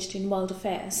 very engaged in world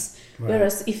affairs. Right.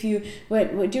 Whereas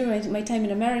during my time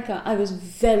in America, I was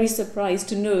very surprised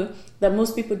to know that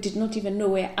most people did not even know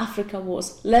where Africa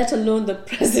was, let alone the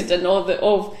president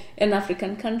of an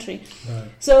African country. Right.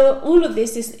 So all of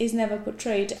this is never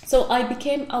portrayed. So I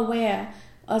became aware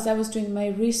as I was doing my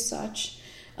research,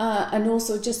 and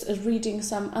also just reading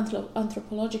some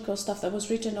anthropological stuff that was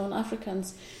written on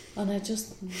Africans. And I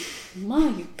just,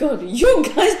 my God, you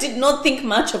guys did not think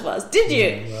much of us, did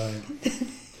you?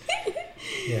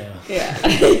 Yeah, right.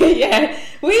 Yeah. Yeah.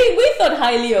 We thought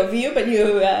highly of you, but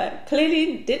you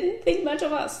clearly didn't think much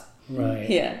of us. Right.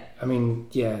 Yeah. I mean,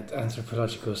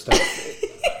 anthropological stuff.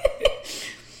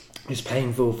 It's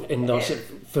painful in lots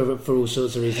for all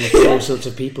sorts of reasons, for all sorts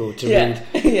of people to read.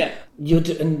 Yeah.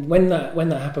 And when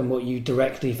that happened, what you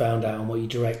directly found out and what you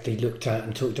directly looked at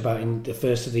and talked about in the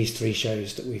first of these 3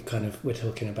 shows that we're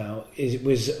talking about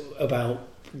was about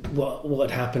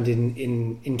what happened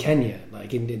in Kenya,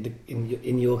 like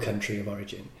in your country of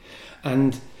origin,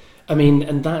 and I mean,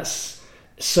 and that's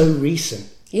so recent.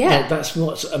 Yeah, like, that's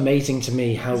what's amazing to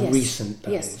me, how recent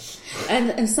that is.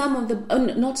 And some of the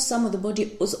not some of the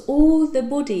bodies, all the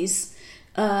bodies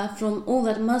from all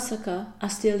that massacre are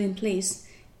still in place.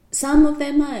 Some of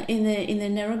them are in the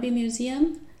Nairobi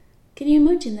Museum. Can you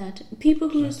imagine that? People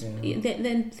who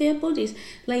their bodies,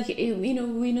 like we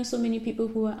know so many people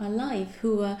who are alive,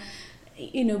 who are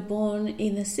born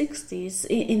in the 60s,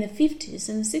 in the 50s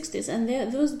and the 60s, and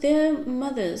their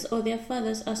mothers or their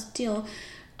fathers are still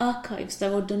archives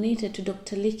that were donated to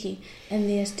Dr. Leakey, and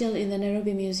they are still in the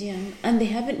Nairobi Museum. And they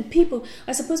haven't,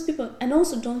 and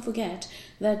also don't forget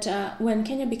that when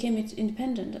Kenya became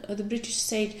independent, the British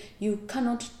said, you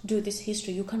cannot do this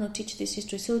history, you cannot teach this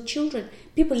history. So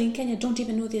people in Kenya don't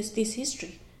even know this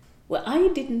history. Well, I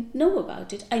didn't know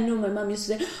about it. I know my mom used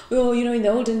to say, in the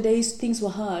olden days, things were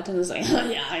hard. And I was like,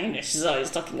 oh yeah, I know, she's always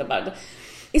talking about it.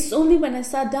 It's only when I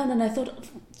sat down and I thought,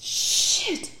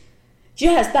 shit,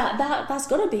 yes, that's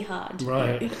got to be hard.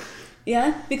 Right.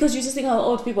 Yeah, because you just think,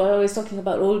 old people are always talking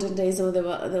about olden days, or they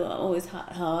were always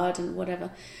hard and whatever.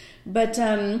 But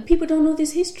people don't know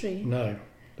this history. No,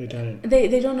 they don't.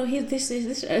 They don't know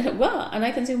this. Well, and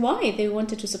I can see why they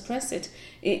wanted to suppress it.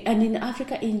 And in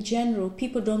Africa in general,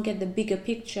 people don't get the bigger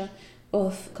picture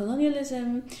of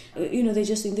colonialism. They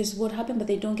just think this is what happened, but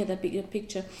they don't get that bigger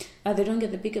picture. They don't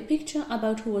get the bigger picture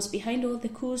about who was behind all the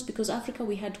coups, because Africa,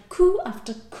 we had coup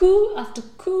after coup after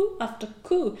coup after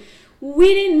coup.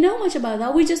 We didn't know much about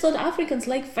that. We just thought Africans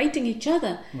like fighting each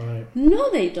other. Right.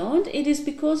 No, they don't. It is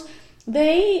because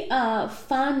they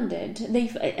funded,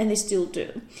 and they still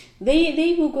do.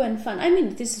 They will go and fund. I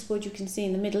mean, this is what you can see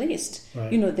in the Middle East.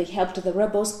 Right. They helped the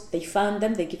rebels. They fund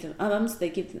them. They give them arms.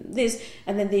 They give them this,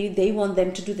 and then they want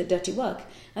them to do the dirty work.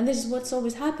 And this is what's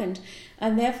always happened.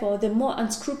 And therefore, the more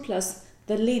unscrupulous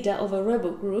the leader of a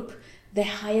rebel group, the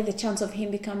higher the chance of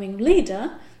him becoming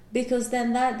leader, because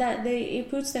then it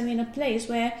puts them in a place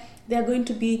where they are going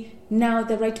to be now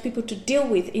the right people to deal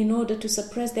with in order to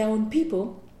suppress their own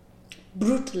people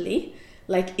brutally,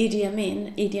 like Idi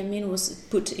Amin. Idi Amin was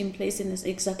put in place in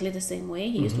exactly the same way.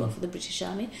 He used to work for the British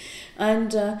Army,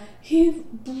 and he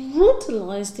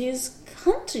brutalized his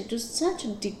country to such a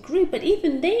degree. But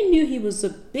even they knew he was a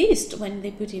beast when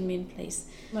they put him in place.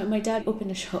 My dad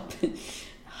opened a shop.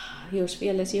 He was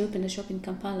fearless. He opened a shop in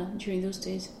Kampala during those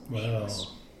days. Wow.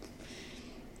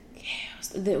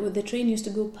 The train used to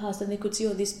go past, and they could see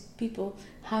all these people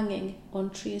hanging on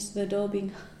trees, the door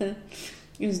being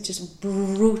it was just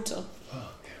brutal.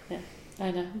 Oh, yeah,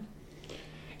 I know.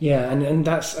 Yeah, and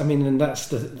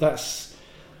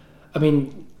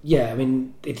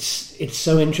it's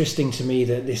so interesting to me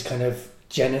that this kind of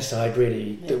genocide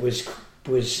really that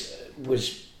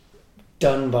was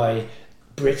done by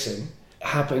Britain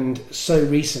happened so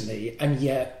recently, and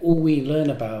yet all we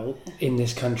learn about in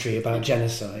this country about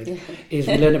genocide is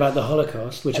we learn about the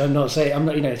Holocaust, which I'm not saying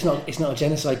it's not a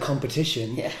genocide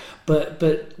competition, but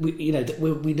we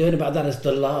learn about that as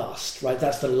the last, right?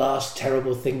 That's the last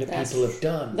terrible thing that people have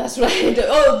done. That's right.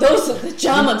 Oh, the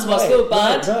Germans were so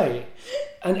bad. Right.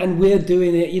 And we're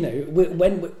doing it,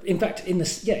 when in fact in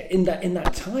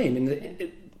that time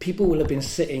people will have been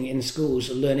sitting in schools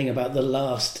learning about the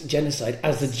last genocide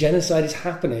as the genocide is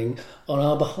happening on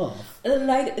our behalf.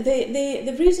 Like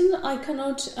the reason I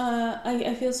cannot,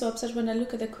 I feel so upset when I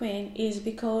look at the Queen is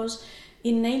because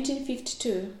in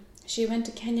 1952 she went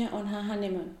to Kenya on her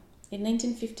honeymoon. In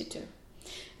 1952.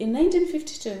 In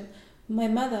 1952, my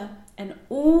mother and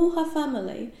all her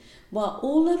family were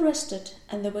all arrested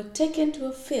and they were taken to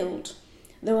a field.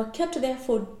 They were kept there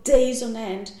for days on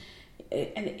end.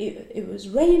 And it was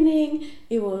raining,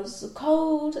 it was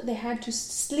cold, they had to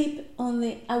sleep on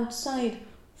the outside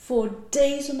for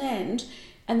days on end,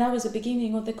 and that was the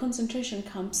beginning of the concentration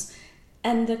camps.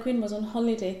 And the Queen was on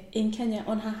holiday in Kenya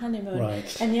on her honeymoon.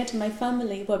 Right. And yet my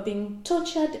family were being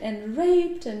tortured and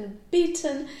raped and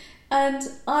beaten,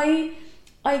 and I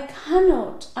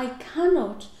cannot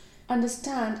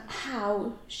understand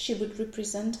how she would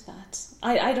represent that.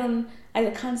 I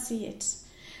can't see it.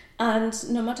 And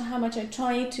no matter how much I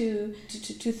try to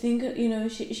think,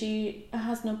 she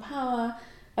has no power,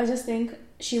 I just think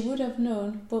she would have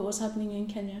known what was happening in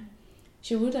Kenya.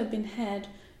 She would have been head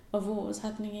of what was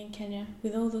happening in Kenya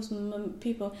with all those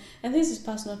people. And this is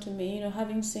personal to me,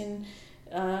 having seen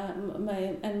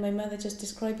my mother just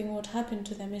describing what happened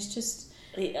to them. It's just,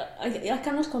 I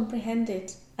cannot comprehend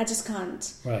it. I just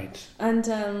can't. Right. And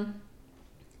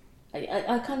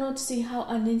I cannot see how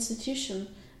an institution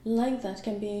like that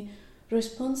can be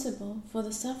responsible for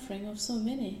the suffering of so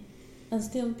many and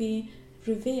still be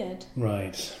revered.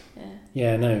 Right.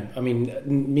 Yeah. No. I mean,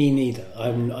 me neither.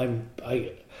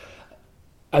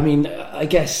 I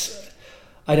guess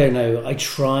I don't know. I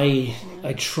try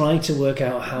to work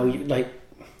out how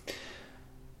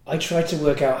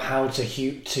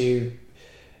to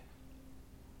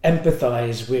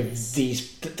empathise with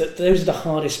these. Those are the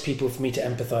hardest people for me to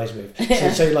empathise with.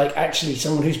 So actually,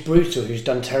 someone who's brutal, who's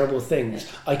done terrible things,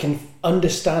 I can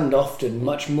understand often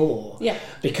much more. Yeah.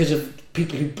 Because of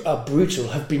people who are brutal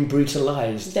have been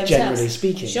brutalised, themselves, generally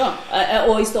speaking. Sure.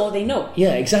 Or it's all they know.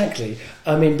 Yeah, exactly.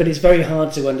 I mean, but it's very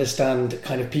hard to understand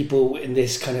kind of people in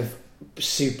this kind of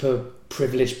super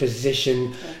privileged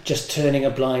position just turning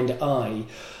a blind eye.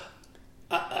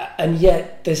 And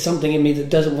yet there's something in me that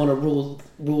doesn't want to rule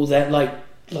them,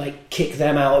 like kick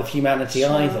them out of humanity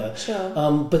either.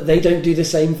 Sure. But they don't do the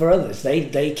same for others.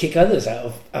 They kick others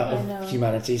out of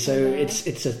humanity. So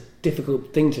it's a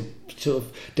difficult thing to sort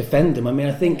of defend them. I mean,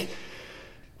 I think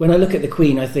when I look at the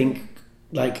Queen, I think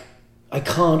I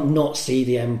can't not see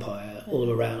the empire all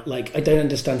around. I don't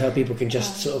understand how people can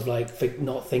just sort of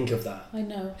not think of that. I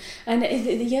know. And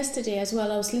yesterday as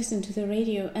well, I was listening to the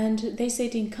radio, and they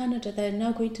said in Canada they're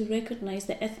now going to recognize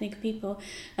the ethnic people,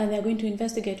 and they're going to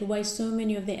investigate why so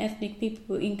many of the ethnic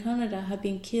people in Canada have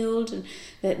been killed and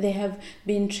that they have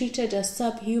been treated as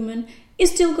subhuman. It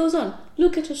still goes on.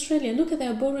 Look at Australia. Look at the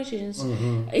Aborigines.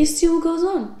 Mm-hmm. It still goes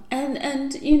on, and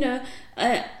and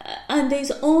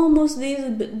there's almost this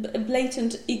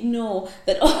blatant ignore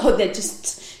that they're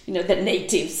just they're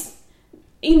natives,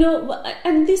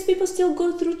 and these people still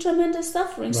go through tremendous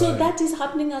suffering. Right. So that is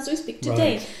happening as we speak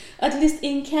today. Right. At least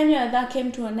in Kenya, that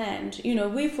came to an end.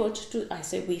 We fought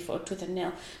tooth and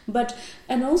nail,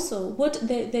 and also what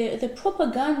the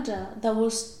propaganda that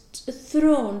was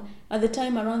thrown at the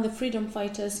time around the freedom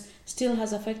fighters still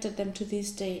has affected them to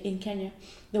this day in Kenya.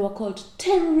 They were called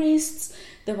terrorists,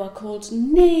 they were called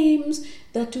names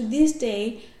that to this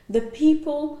day the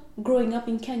people growing up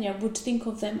in Kenya would think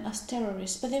of them as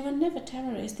terrorists, but they were never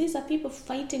terrorists. These are people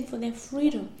fighting for their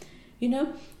freedom.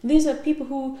 These are people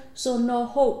who saw no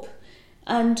hope.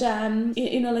 And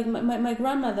my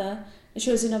grandmother, she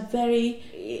was in a very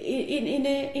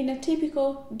in a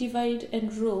typical divide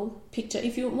and rule picture.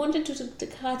 If you wanted to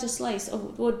catch a slice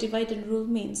of what divide and rule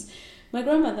means, my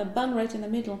grandmother bang right in the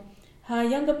middle. Her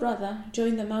younger brother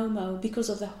joined the Mau Mau because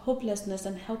of the hopelessness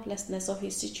and helplessness of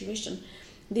his situation.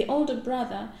 The older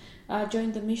brother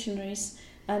joined the missionaries,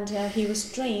 and he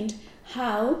was trained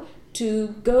how to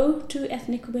go to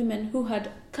ethnic women who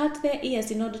had cut their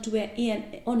ears in order to wear ear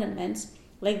ornaments.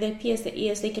 Like they pierce the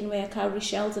ears, they can wear cowrie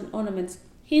shells and ornaments.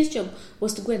 His job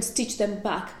was to go and stitch them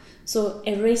back, so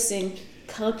erasing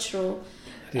cultural.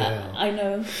 I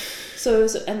know. So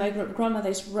and my grandmother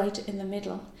is right in the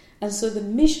middle, and so the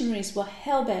missionaries were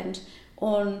hell-bent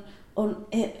on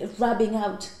rubbing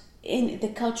out in the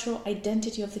cultural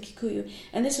identity of the Kikuyu.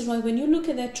 And this is why when you look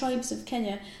at the tribes of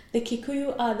Kenya, the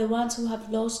Kikuyu are the ones who have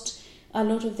lost a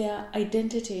lot of their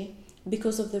identity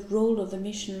because of the role of the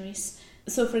missionaries.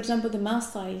 So, for example, the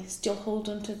Maasai still hold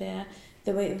on to the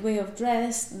way of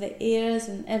dress, the ears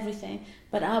and everything,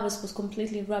 but ours was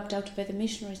completely rubbed out by the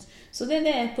missionaries. So they're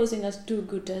there posing as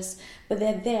do-gooders, but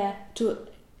they're there to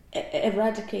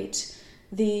eradicate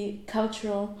the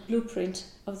cultural blueprint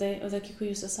of the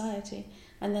Kikuyu society,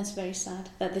 and that's very sad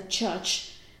that the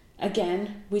church,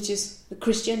 again, which is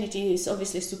Christianity, is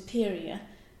obviously superior,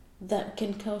 that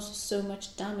can cause so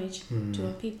much damage to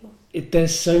our people.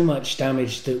 There's so much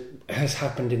damage that has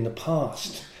happened in the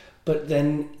past, but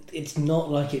then it's not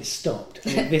like it's stopped.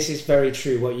 I mean, this is very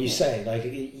true what you say. Like,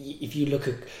 if you look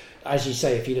at, as you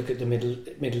say, if you look at the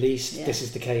Middle East, this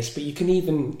is the case. But you can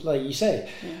even, like you say,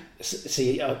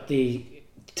 see the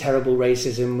terrible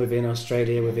racism within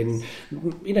Australia, within,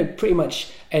 pretty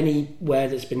much anywhere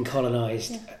that's been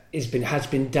colonised has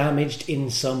been damaged in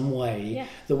some way. Yeah.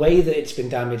 The way that it's been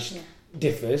damaged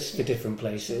differs for different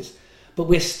places, but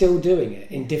we're still doing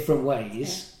it in different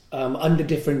ways, under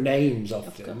different names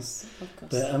often. Of course.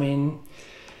 But I mean,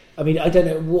 I don't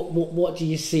know. What do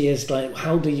you see as, like,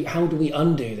 how do we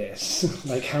undo this?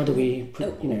 Like, how do we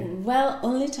Well,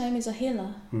 only time is a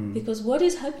healer, because what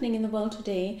is happening in the world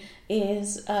today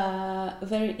is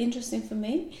very interesting for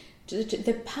me.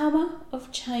 The power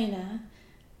of China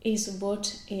is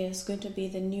what is going to be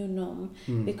the new norm,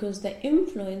 because the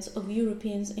influence of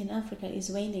Europeans in Africa is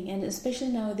waning, and especially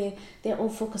now they're all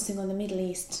focusing on the Middle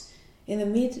East. In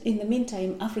the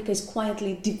meantime, Africa is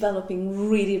quietly developing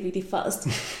really, really fast.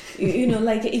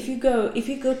 Like if you go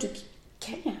to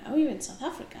Kenya or even South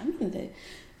Africa, I mean, the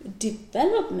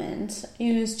development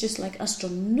is just like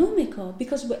astronomical,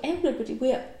 because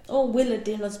we're all wheeler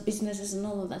dealers, businesses, and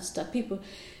all of that stuff. People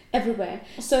everywhere.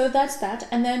 So that's that.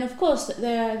 And then, of course,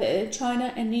 the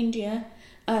China and India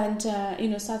and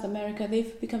South America,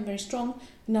 they've become very strong.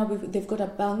 Now they've got a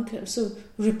bank, so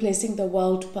replacing the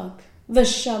World Bank, the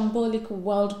shambolic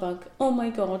World Bank. Oh my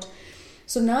God!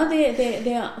 So now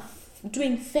they are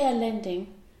doing fair lending.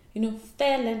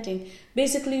 Fair lending,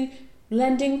 basically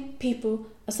lending people,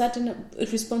 a certain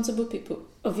responsible people.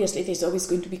 Obviously, there's always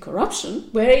going to be corruption.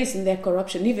 Where isn't there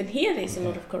corruption? Even here, there's a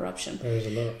lot of corruption. There is a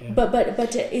lot, yeah.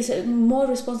 But it's a more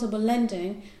responsible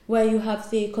lending, where you have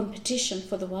the competition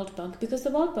for the World Bank. Because the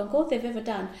World Bank, all they've ever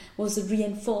done was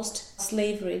reinforced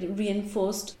slavery,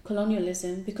 reinforced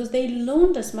colonialism, because they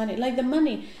loaned us money. Like the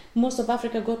money most of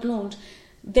Africa got loaned.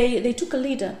 They took a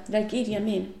leader like Idi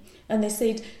Amin, and they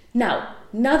said, now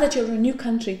that you're a new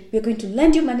country, we're going to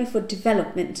lend you money for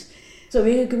development. So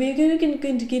we're going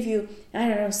to give you,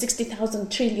 $60,000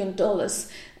 trillion,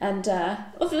 and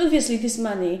obviously this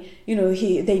money,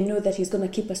 they know that he's going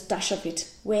to keep a stash of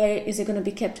it. Where is it going to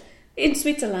be kept? In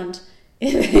Switzerland,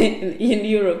 in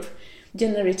Europe,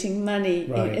 generating money.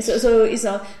 Right. So it's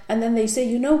all, and then they say,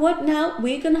 you know what? Now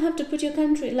we're going to have to put your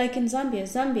country, like in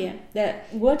Zambia.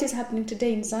 What is happening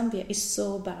today in Zambia is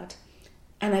so bad,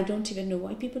 and I don't even know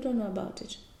why people don't know about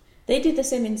it. They did the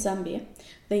same in Zambia.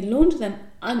 They loaned them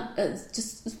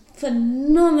just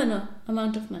phenomenal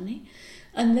amount of money,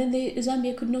 and then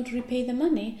Zambia could not repay the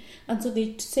money, and so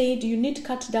they said, you need to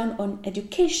cut down on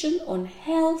education, on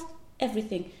health,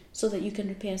 everything, so that you can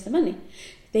repay us the money.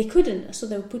 They couldn't, so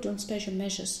they were put on special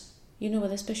measures. You know what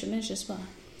the special measures were?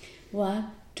 Were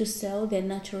to sell their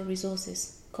natural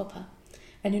resources, copper.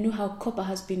 And you know how copper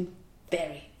has been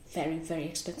very, very, very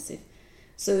expensive.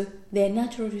 So their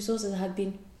natural resources have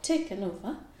been taken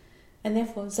over, and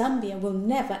therefore Zambia will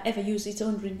never ever use its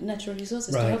own natural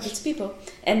resources to help its people,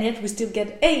 and yet we still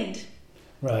get aid.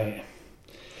 Right.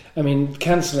 I mean,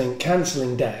 cancelling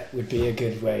debt would be a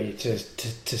good way to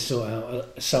sort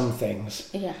out some things.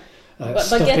 Yeah. But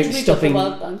get rid of the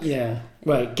World Bank. Yeah,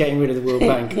 right. Getting rid of the World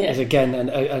Bank is again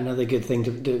another good thing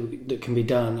that can be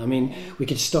done. I mean, we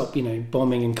could stop,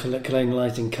 bombing and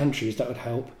colonialising countries. That would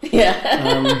help.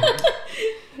 Yeah.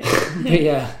 But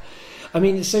yeah, I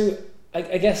mean, so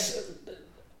I guess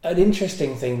an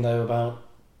interesting thing though about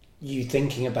you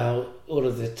thinking about all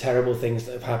of the terrible things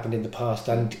that have happened in the past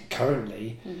and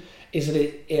currently is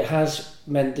that it has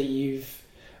meant that you've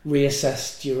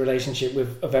reassessed your relationship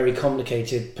with a very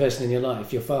complicated person in your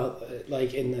life, your father,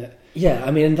 and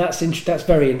that's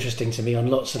very interesting to me on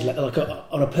lots of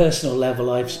on a personal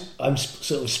level. I'm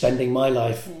sort of spending my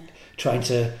life trying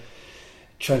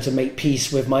to make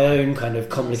peace with my own kind of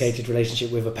complicated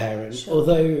relationship with a parent. Sure.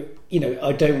 Although,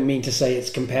 I don't mean to say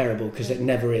it's comparable, because it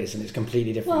never is, and it's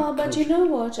completely different. Well, but you know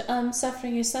what?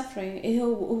 Suffering is suffering.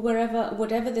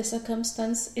 Whatever the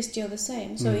circumstance is still the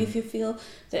same. So if you feel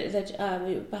that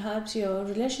perhaps your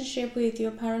relationship with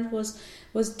your parent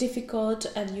was difficult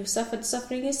and you suffered,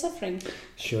 suffering is suffering.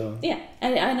 Sure. Yeah,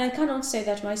 and I cannot say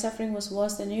that my suffering was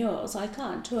worse than yours. I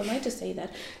can't. Who am I to say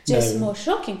that? Just more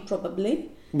shocking, probably.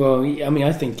 Well, I mean,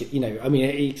 I think,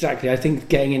 exactly. I think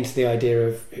getting into the idea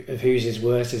of whose is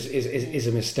worse is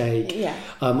a mistake. Yeah.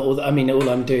 All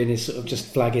I'm doing is sort of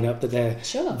just flagging up that they're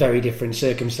very different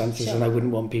circumstances, and I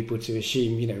wouldn't want people to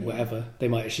assume, whatever they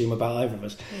might assume about either of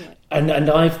us. Yeah. And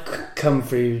I've come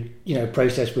through,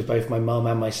 process with both my mum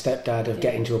and my stepdad of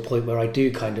getting to a point where I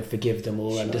do kind of forgive them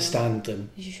or understand them.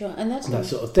 Sure, and that's that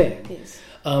sort of thing. Yes.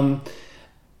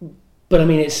 But I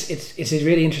mean, it's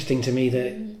really interesting to me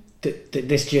that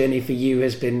this journey for you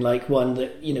has been like one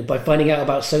that, by finding out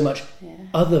about so much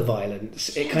other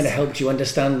violence, it kind of helped you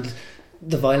understand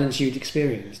the violence you'd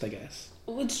experienced, I guess.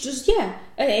 It's just,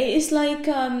 it's like,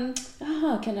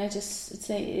 how can I just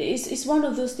say, it's one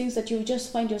of those things that you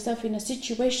just find yourself in a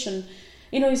situation.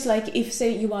 It's like if,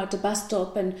 say, you are at a bus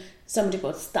stop and somebody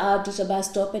got stabbed at a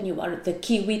bus stop and you are the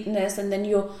key witness, and then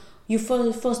you're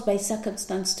forced by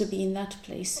circumstance to be in that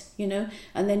place,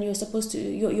 and then you're forced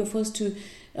to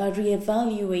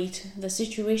reevaluate the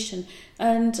situation,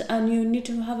 and you need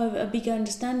to have a bigger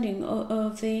understanding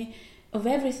of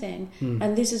everything.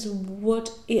 And this is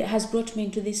what it has brought me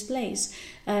into this place.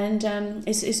 And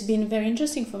it's been very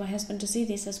interesting for my husband to see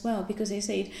this as well, because he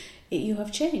said, you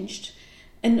have changed.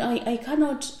 And I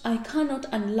cannot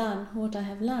unlearn what I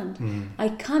have learned. I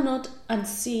cannot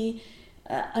unsee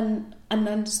and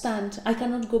understand. I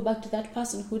cannot go back to that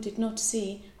person who did not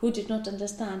see, who did not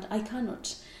understand. I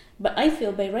cannot. But I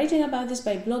feel by writing about this,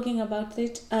 by blogging about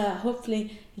it,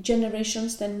 hopefully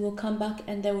generations then will come back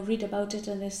and they will read about it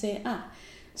and they say,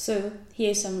 so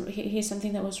here's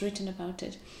something that was written about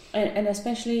it. And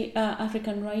especially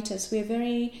African writers,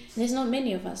 there's not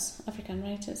many of us African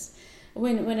writers.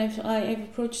 When I've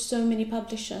approached so many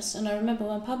publishers, and I remember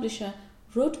one publisher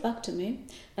wrote back to me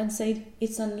and said,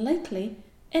 it's unlikely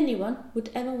anyone would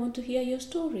ever want to hear your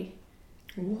story.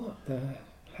 What the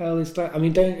hell is that? I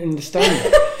mean, don't understand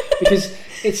that. Because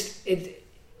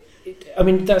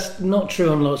that's not true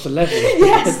on lots of levels.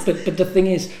 Yes. But the thing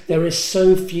is, there are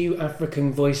so few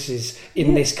African voices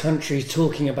in this country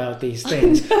talking about these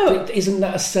things. Isn't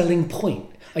that a selling point?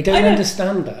 I don't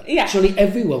understand that. Yeah. Surely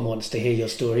everyone wants to hear your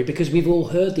story because we've all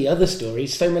heard the other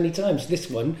stories so many times. This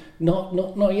one, not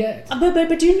yet.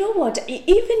 But you know what?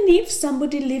 Even if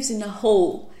somebody lives in a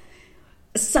hole,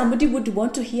 somebody would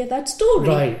want to hear that story.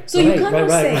 Right. So you cannot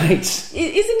say, right. Isn't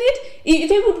it?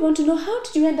 They would want to know, how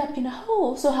did you end up in a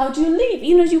hole? So how do you live?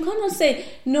 You cannot say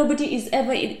nobody is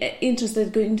ever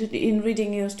interested in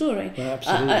reading your story. Well,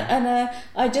 absolutely. And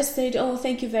I just said,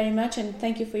 thank you very much, and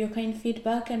thank you for your kind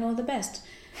feedback and all the best.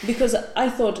 Because I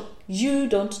thought, you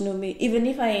don't know me. Even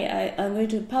if I'm going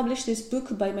to publish this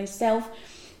book by myself,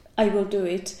 I will do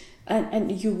it.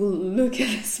 And you will look at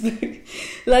this book.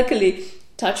 Luckily,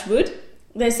 touch wood,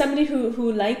 there's somebody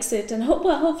who likes it, and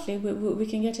hopefully we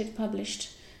can get it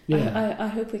published. Yeah. I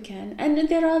hope we can. And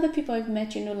there are other people I've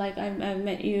met, like I've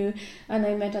met you, and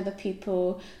I met other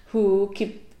people who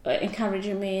keep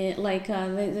encouraging me. Like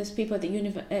there's people at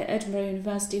the Edinburgh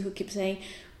University who keep saying,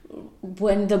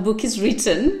 when the book is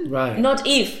written, right? Not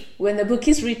if, when the book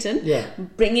is written,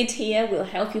 bring it here, we'll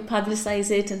help you publicize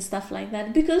it and stuff like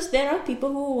that. Because there are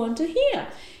people who want to hear.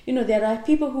 There are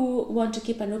people who want to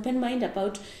keep an open mind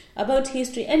about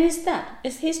history, and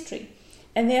it's history,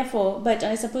 and therefore, but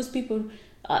I suppose people,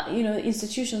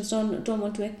 institutions don't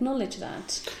want to acknowledge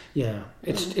that. Yeah,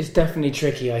 it's definitely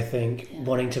tricky. I think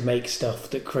wanting to make stuff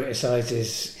that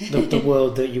criticises the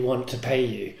world that you want to pay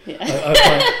you. Yeah.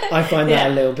 I find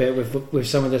that a little bit with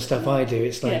some of the stuff I do.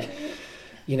 It's like.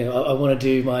 I want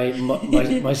to do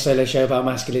my solo show about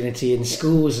masculinity in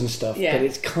schools and stuff, but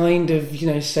it's kind of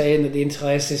saying that the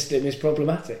entire system is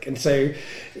problematic, and so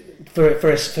for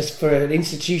an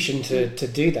institution to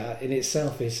do that in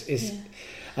itself is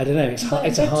I don't know,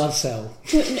 it's a hard sell.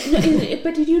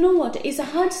 But you know what? It's a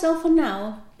hard sell for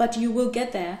now, but you will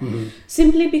get there. Mm-hmm.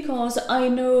 Simply because I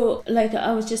know, like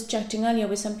I was just chatting earlier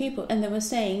with some people, and they were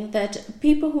saying that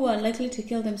people who are likely to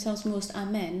kill themselves most are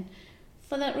men,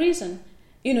 for that reason.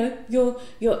 You're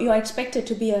expected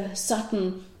to be a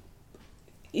certain,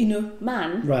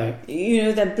 man. Right.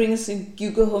 That brings, you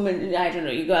go home and, I don't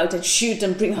know, you go out and shoot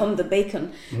and bring home the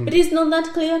bacon. Mm. But it's not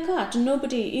that clear cut.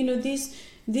 Nobody,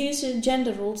 these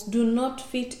gender roles do not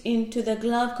fit into the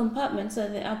glove compartments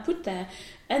that they are put there.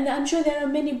 And I'm sure there are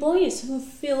many boys who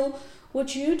feel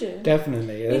what you do.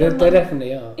 Definitely. They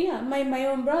definitely are. Yeah, my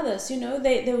own brothers,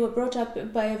 they were brought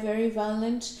up by a very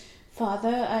violent father,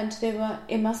 and they were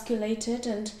emasculated,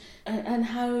 and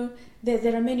how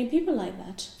there are many people like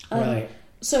that. Right.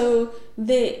 So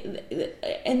there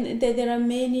are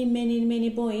many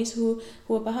boys who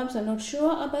perhaps are not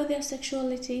sure about their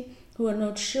sexuality, who are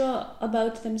not sure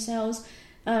about themselves,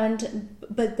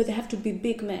 but they have to be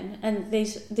big men, and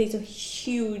there's a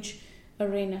huge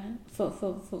arena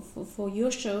for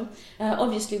your show.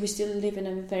 Obviously, we still live in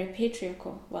a very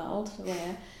patriarchal world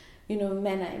where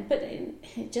men are,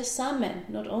 but just some men,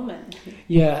 not all men.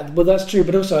 Yeah, well, that's true.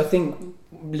 But also, I think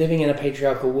living in a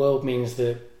patriarchal world means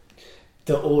that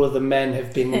all of the men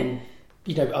have been,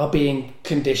 are being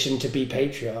conditioned to be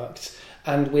patriarchs,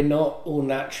 and we're not all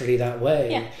naturally that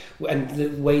way. Yeah. And the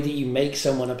way that you make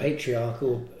someone a patriarch,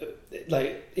 or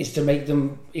is to make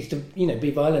them,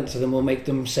 be violent to them or make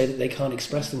them say that they can't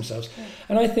express themselves. Yeah.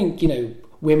 And I think,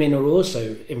 women are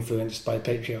also influenced by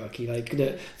patriarchy. Like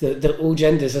the all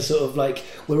genders are sort of like,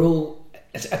 we're all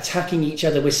attacking each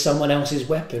other with someone else's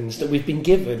weapons that we've been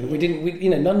given.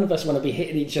 None of us want to be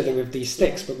hitting each other with these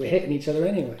sticks, but we're hitting each other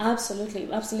anyway.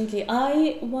 Absolutely.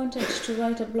 I wanted to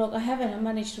write a blog. I haven't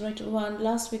managed to write one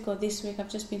last week or this week. I've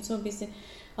just been so busy.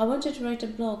 I wanted to write a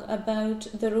blog about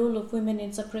the role of women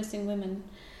in suppressing women,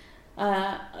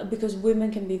 because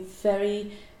women can be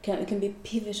can be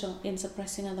pivotal in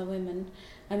suppressing other women.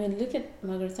 I mean, look at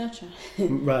Margaret Thatcher.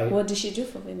 Right. What did she do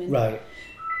for women? Right.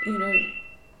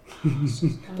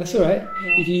 That's all right.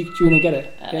 Yeah. You want to get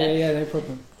it? Yeah, no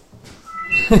problem.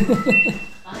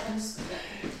 I am so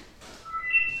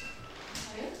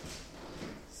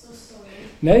sorry.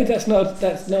 No, that's not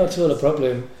at all a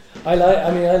problem. I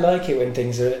like it when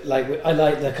things are like, I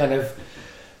like the kind of,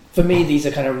 for me, these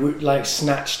are kind of like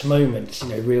snatched moments,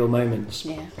 real moments.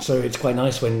 Yeah. So it's quite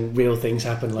nice when real things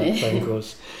happen, like phone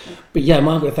calls. But yeah,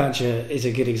 Margaret Thatcher is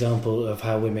a good example of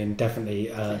how women definitely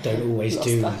don't always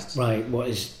do right.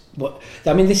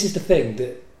 This is the thing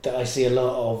that I see a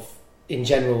lot of in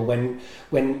general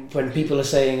when people are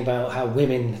saying about how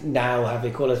women now have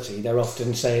equality. They're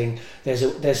often saying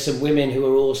there's some women who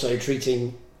are also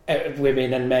treating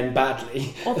women and men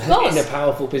badly in a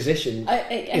powerful position.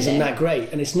 Isn't that great?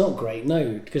 And it's not great,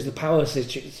 no, because the power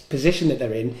position that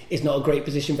they're in is not a great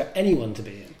position for anyone to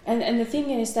be in. And the thing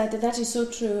is that is so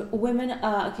true. Women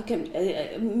are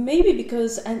maybe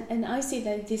because, and I see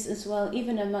that this as well,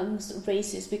 even amongst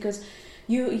races, because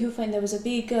you find there was a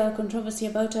big controversy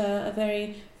about a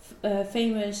very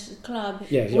famous club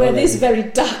where this very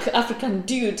dark African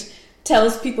dude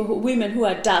tells women who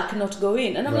are dark not to go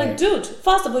in. And I'm like, dude,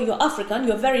 first of all, you're African,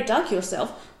 you're very dark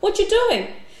yourself. What you doing?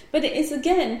 But it's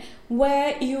again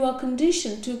where you are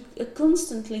conditioned to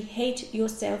constantly hate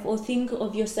yourself or think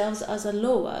of yourselves as a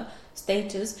lower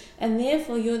status, and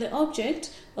therefore you're the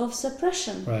object of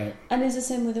suppression. Right. And it's the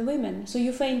same with the women. So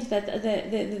you find that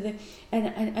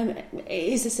and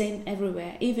it's the same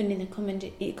everywhere. Even in the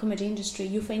comedy industry,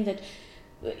 you find that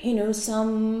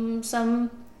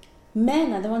some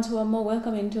men are the ones who are more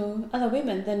welcoming to other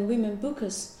women than women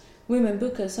bookers. Women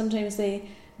bookers, sometimes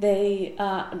they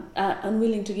are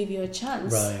unwilling to give you a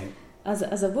chance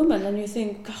as a woman, and you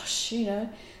think, gosh,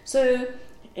 so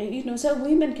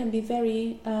women can be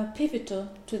very pivotal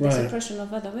to the suppression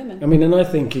of other women. I mean, and I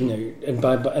think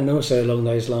and also along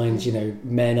those lines,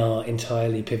 men are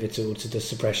entirely pivotal to the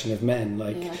suppression of men.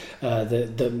 Like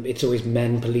it's always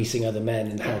men policing other men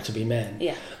and how to be men.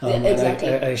 Yeah, exactly.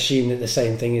 I assume that the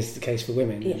same thing is the case for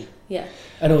women. Yeah, yeah.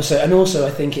 And also,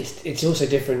 I think it's also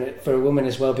different for a woman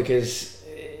as well, because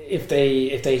if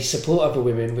they support other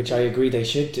women, which I agree they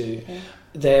should do. Yeah.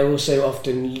 They also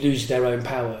often lose their own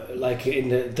power. Like in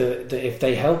the if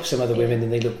they help some other women, then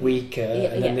they look weaker,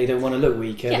 and then they don't want to look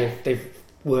weaker. Yeah. They've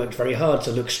worked very hard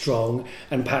to look strong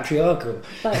and patriarchal.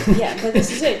 But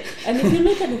this is it. And if you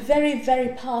look at very, very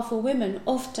powerful women,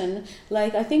 often,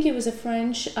 like I think it was a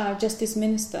French justice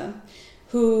minister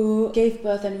who gave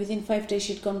birth, and within 5 days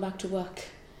she'd gone back to work.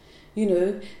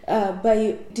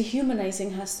 By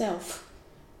dehumanizing herself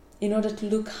in order to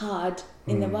look hard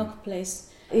in the workplace.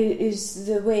 Is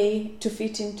the way to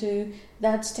fit into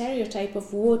that stereotype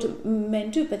of what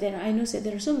men do. But then I know that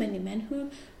there are so many men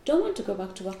who don't want to go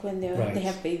back to work when they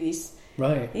have babies.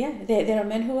 Right. Yeah, there are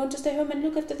men who want to stay home and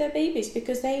look after their babies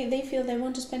because they feel they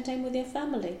want to spend time with their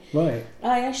family. Right.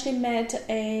 I actually met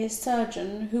a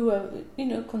surgeon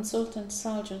consultant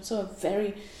surgeon, so a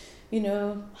very,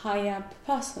 high up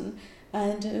person.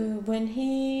 And when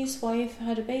his wife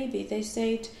had a baby, they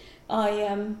said, I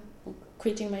am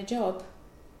quitting my job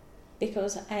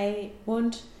because I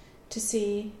want to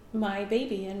see my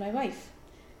baby and my wife.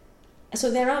 So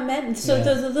there are men,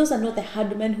 those are not the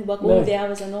hard men who work all the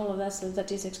hours and all of that stuff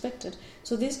that is expected.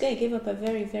 So this guy gave up a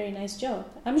very, very nice job.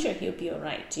 I'm sure he'll be all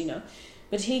right,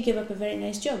 but he gave up a very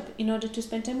nice job in order to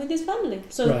spend time with his family.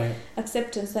 So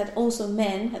acceptance that also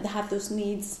men have those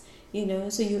needs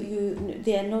So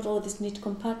they are not all these neat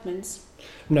compartments.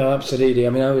 No, absolutely. I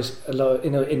mean, I was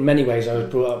in many ways I was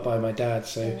brought up by my dad,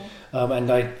 so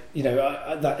and I,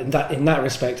 in that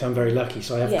respect, I'm very lucky.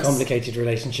 So I have a complicated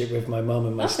relationship with my mum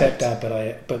and my stepdad,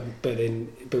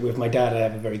 but with my dad, I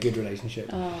have a very good relationship.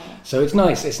 Oh. So it's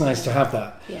nice. It's nice to have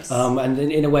that. Yes. And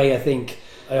in a way,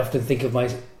 I often think of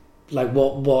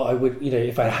what I would,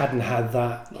 if I hadn't had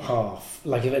that half,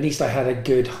 like if at least I had a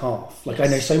good half. Like I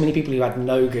know so many people who had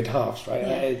no good halves, right?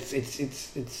 Yeah.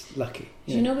 It's lucky.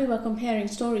 We were comparing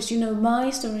stories. My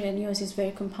story and yours is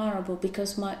very comparable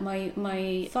because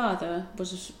my father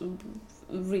was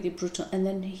really brutal, and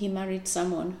then he married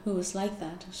someone who was like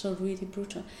that, so really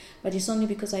brutal. But it's only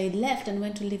because I left and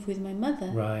went to live with my mother,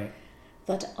 right,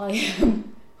 that I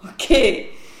am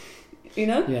okay.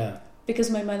 Yeah.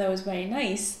 Because my mother was very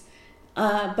nice.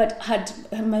 But had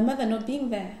my mother not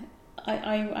been there,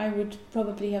 I would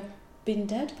probably have been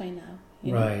dead by now.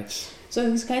 Right.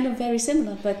 So it's kind of very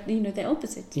similar, but the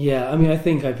opposite. Yeah, I mean, I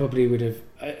think I probably would have.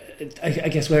 I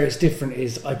guess where it's different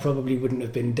is I probably wouldn't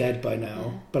have been dead by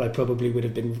now, but I probably would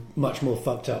have been much more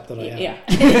fucked up than I am. Yeah.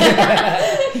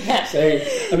 So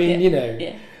I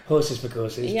mean, horses for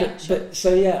courses. Yeah, but,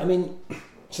 sure. I mean.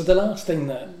 So the last thing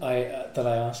that I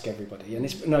ask everybody, and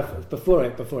before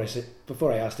I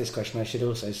ask this question, I should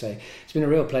also say it's been a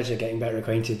real pleasure getting better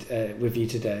acquainted with you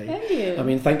today. Thank you. I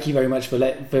mean, thank you very much for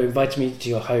inviting me to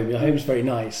your home. Your home's very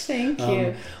nice. Thank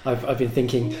you. I've been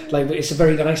thinking it's a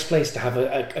very nice place to have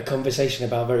a conversation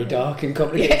about very dark and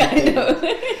complicated things. I know.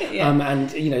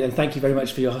 And thank you very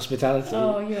much for your hospitality.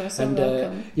 Oh, you're so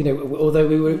welcome. Although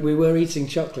we were eating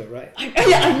chocolate, right?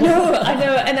 I know.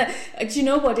 And do you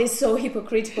know what is so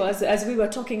hypocritical? As we were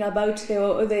talking about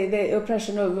the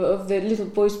oppression of the little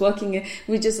boys working,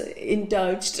 we just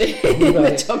indulged in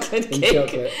the chocolate cake.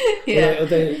 Chocolate. Yeah.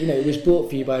 Although it was bought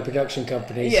for you by a production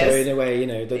company, yes. So in a way,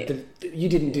 you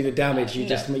didn't do the damage. You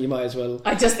might as well.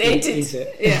 I just ate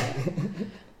it. Yeah.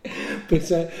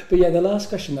 But yeah, the last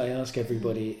question that I ask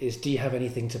everybody is: do you have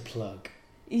anything to plug?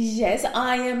 Yes,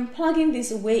 I am plugging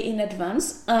this way in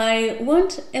advance. I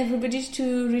want everybody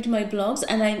to read my blogs,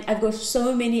 and I've got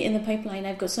so many in the pipeline.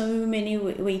 I've got so many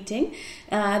waiting.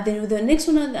 The next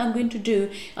one I'm going to do,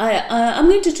 I'm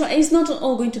going to try. It's not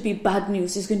all going to be bad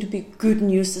news. It's going to be good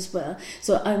news as well.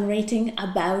 So I'm writing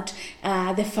about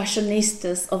the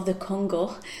fashionistas of the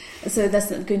Congo. So that's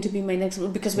going to be my next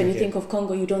one, because when you think of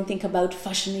Congo, you don't think about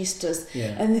fashionistas.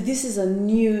 Yeah. And this is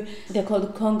they're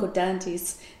called Congo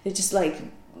dandies. They're just like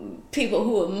people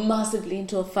who are massively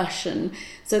into fashion.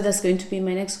 So that's going to be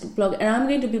my next blog. And I'm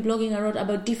going to be blogging a lot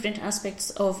about different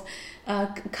aspects of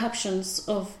captions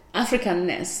of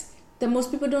Africanness that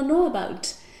most people don't know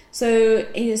about. So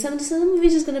some of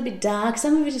it is going to be dark,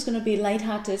 some of it is going to be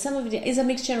lighthearted, some of it is a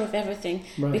mixture of everything,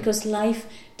 right. Because life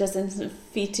doesn't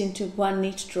fit into one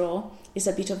neat drawer. It's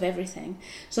a bit of everything.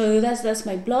 So that's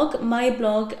my blog. My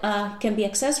blog can be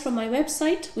accessed from my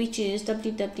website, which is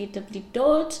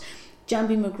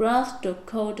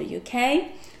www.jambimcgrath.co.uk.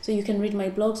 So you can read my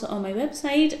blogs on my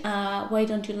website. Why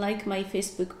don't you like my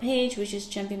Facebook page, which is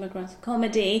Jambi McGrath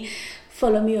Comedy?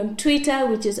 Follow me on Twitter,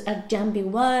 which is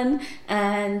 @Jambi1,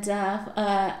 and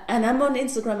I'm on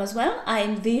Instagram as well.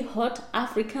 I'm the Hot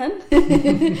African.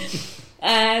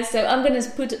 So I'm going to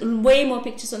put way more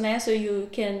pictures on there so you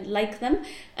can like them,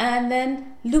 and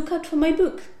then look out for my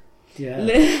book. Yeah.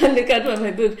 Look out for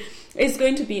my book. It's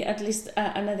going to be at least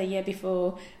another year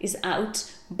before it's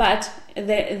out, but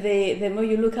the more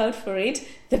you look out for it,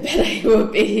 the better it will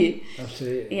be.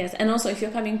 Absolutely. Yes, and also if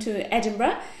you're coming to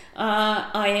Edinburgh,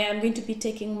 I am going to be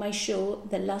taking my show,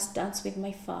 The Last Dance with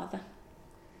My Father.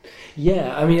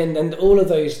 Yeah, I mean, and all of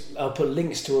those, I'll put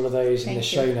links to all of those in the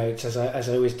show notes, as I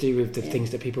always do with the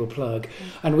things that people plug.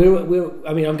 And I'm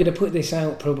going to put this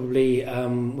out probably,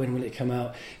 when will it come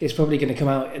out? It's probably going to come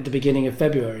out at the beginning of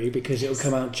February, because it'll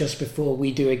come out just before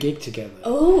we do a gig together.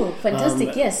 Oh,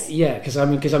 fantastic! Yes. Yeah, because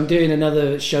I'm doing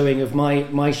another showing of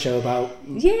my show about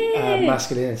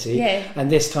masculinity. Yeah.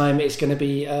 And this time it's going to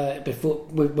be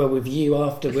with you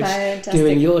afterwards, fantastic.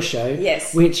 Doing your show.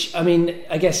 Yes. Which, I mean,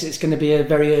 I guess it's going to be a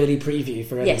very early preview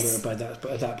for Edinburgh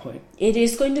at that point. It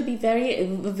is going to be very,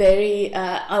 very.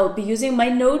 I'll be using my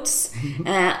notes.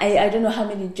 I don't know how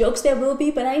many jokes there will be,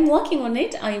 but I'm working on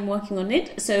it.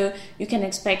 So you can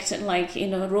expect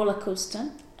roller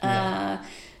coaster.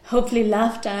 Hopefully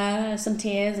laughter, some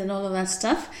tears and all of that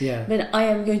stuff. Yeah. But I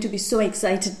am going to be so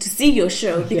excited to see your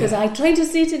show, because I tried to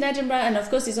see it in Edinburgh, and of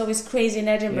course it's always crazy in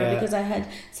Edinburgh because I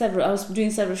was doing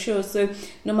several shows, so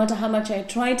no matter how much I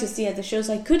tried to see at the shows,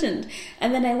 I couldn't.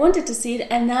 And then I wanted to see it,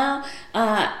 and now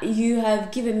you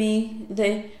have given me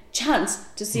the chance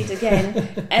to see it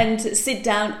again and sit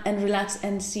down and relax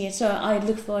and see it. So I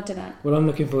look forward to that. Well, I'm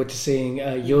looking forward to seeing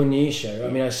your new show. I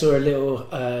mean, I saw a little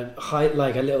a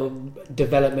little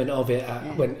development of it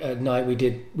at night we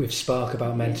did with Spark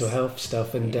about mental health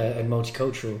stuff and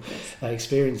multicultural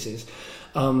experiences.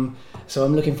 So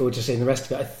I'm looking forward to seeing the rest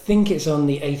of it. I think it's on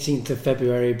the 18th of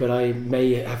February, but I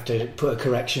may have to put a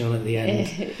correction on at the end.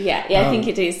 I think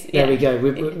it is. There we go.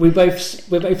 We're both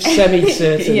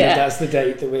semi-certain that that's the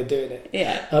date that we're doing it.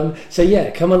 Yeah.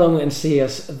 So come along and see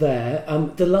us there.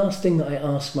 The last thing that I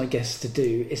ask my guests to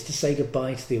do is to say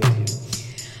goodbye to the audience.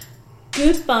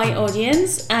 Goodbye,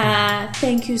 audience.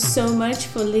 Thank you so much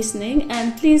for listening,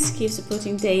 and please keep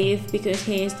supporting Dave because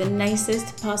he is the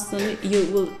nicest person you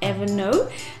will ever know,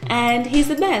 and he's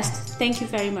the best. Thank you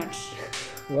very much.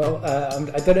 Well,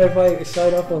 I don't know if I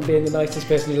sign off on being the nicest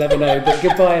person you'll ever know, but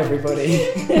goodbye, everybody.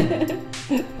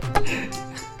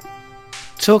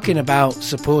 Talking about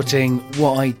supporting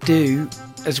what I do,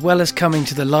 as well as coming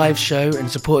to the live show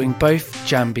and supporting both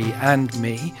Jambi and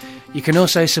me, you can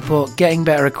also support Getting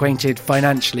Better Acquainted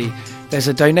financially. There's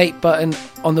a donate button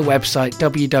on the website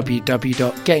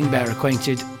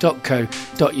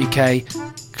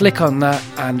www.gettingbetteracquainted.co.uk. Click on that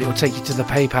and it will take you to the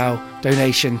PayPal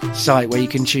donation site where you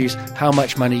can choose how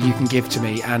much money you can give to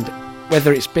me, and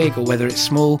whether it's big or whether it's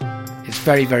small, it's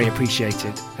very, very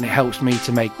appreciated, and it helps me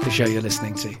to make the show you're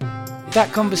listening to.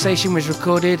 That conversation was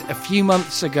recorded a few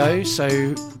months ago,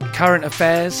 so current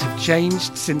affairs have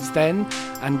changed since then,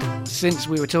 and since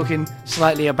we were talking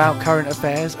slightly about current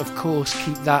affairs, of course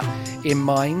keep that in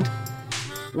mind.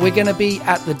 We're going to be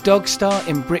at the Dog Star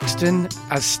in Brixton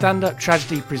as Stand Up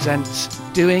Tragedy Presents,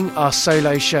 doing our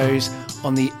solo shows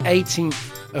on the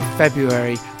 18th of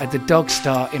February at the Dog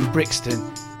Star in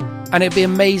Brixton. And it'd be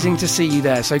amazing to see you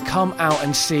there, so come out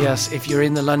and see us if you're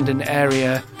in the London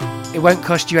area. It won't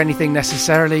cost you anything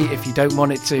necessarily if you don't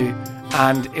want it to,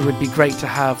 and it would be great to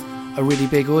have a really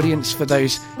big audience for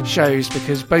those shows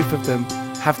because both of them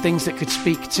have things that could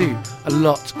speak to a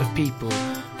lot of people,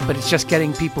 but it's just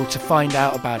getting people to find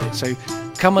out about it. So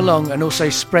come along and also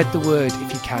spread the word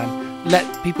if you can. Let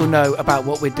people know about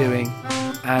what we're doing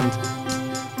and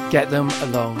get them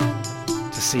along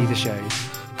to see the shows.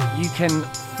 You can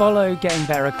follow Getting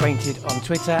Better Acquainted on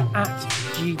Twitter at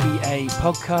GBA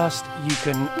Podcast. You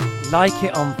can like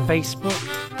it on Facebook.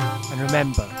 And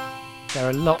remember, there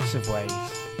are lots of ways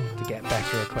to get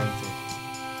better acquainted.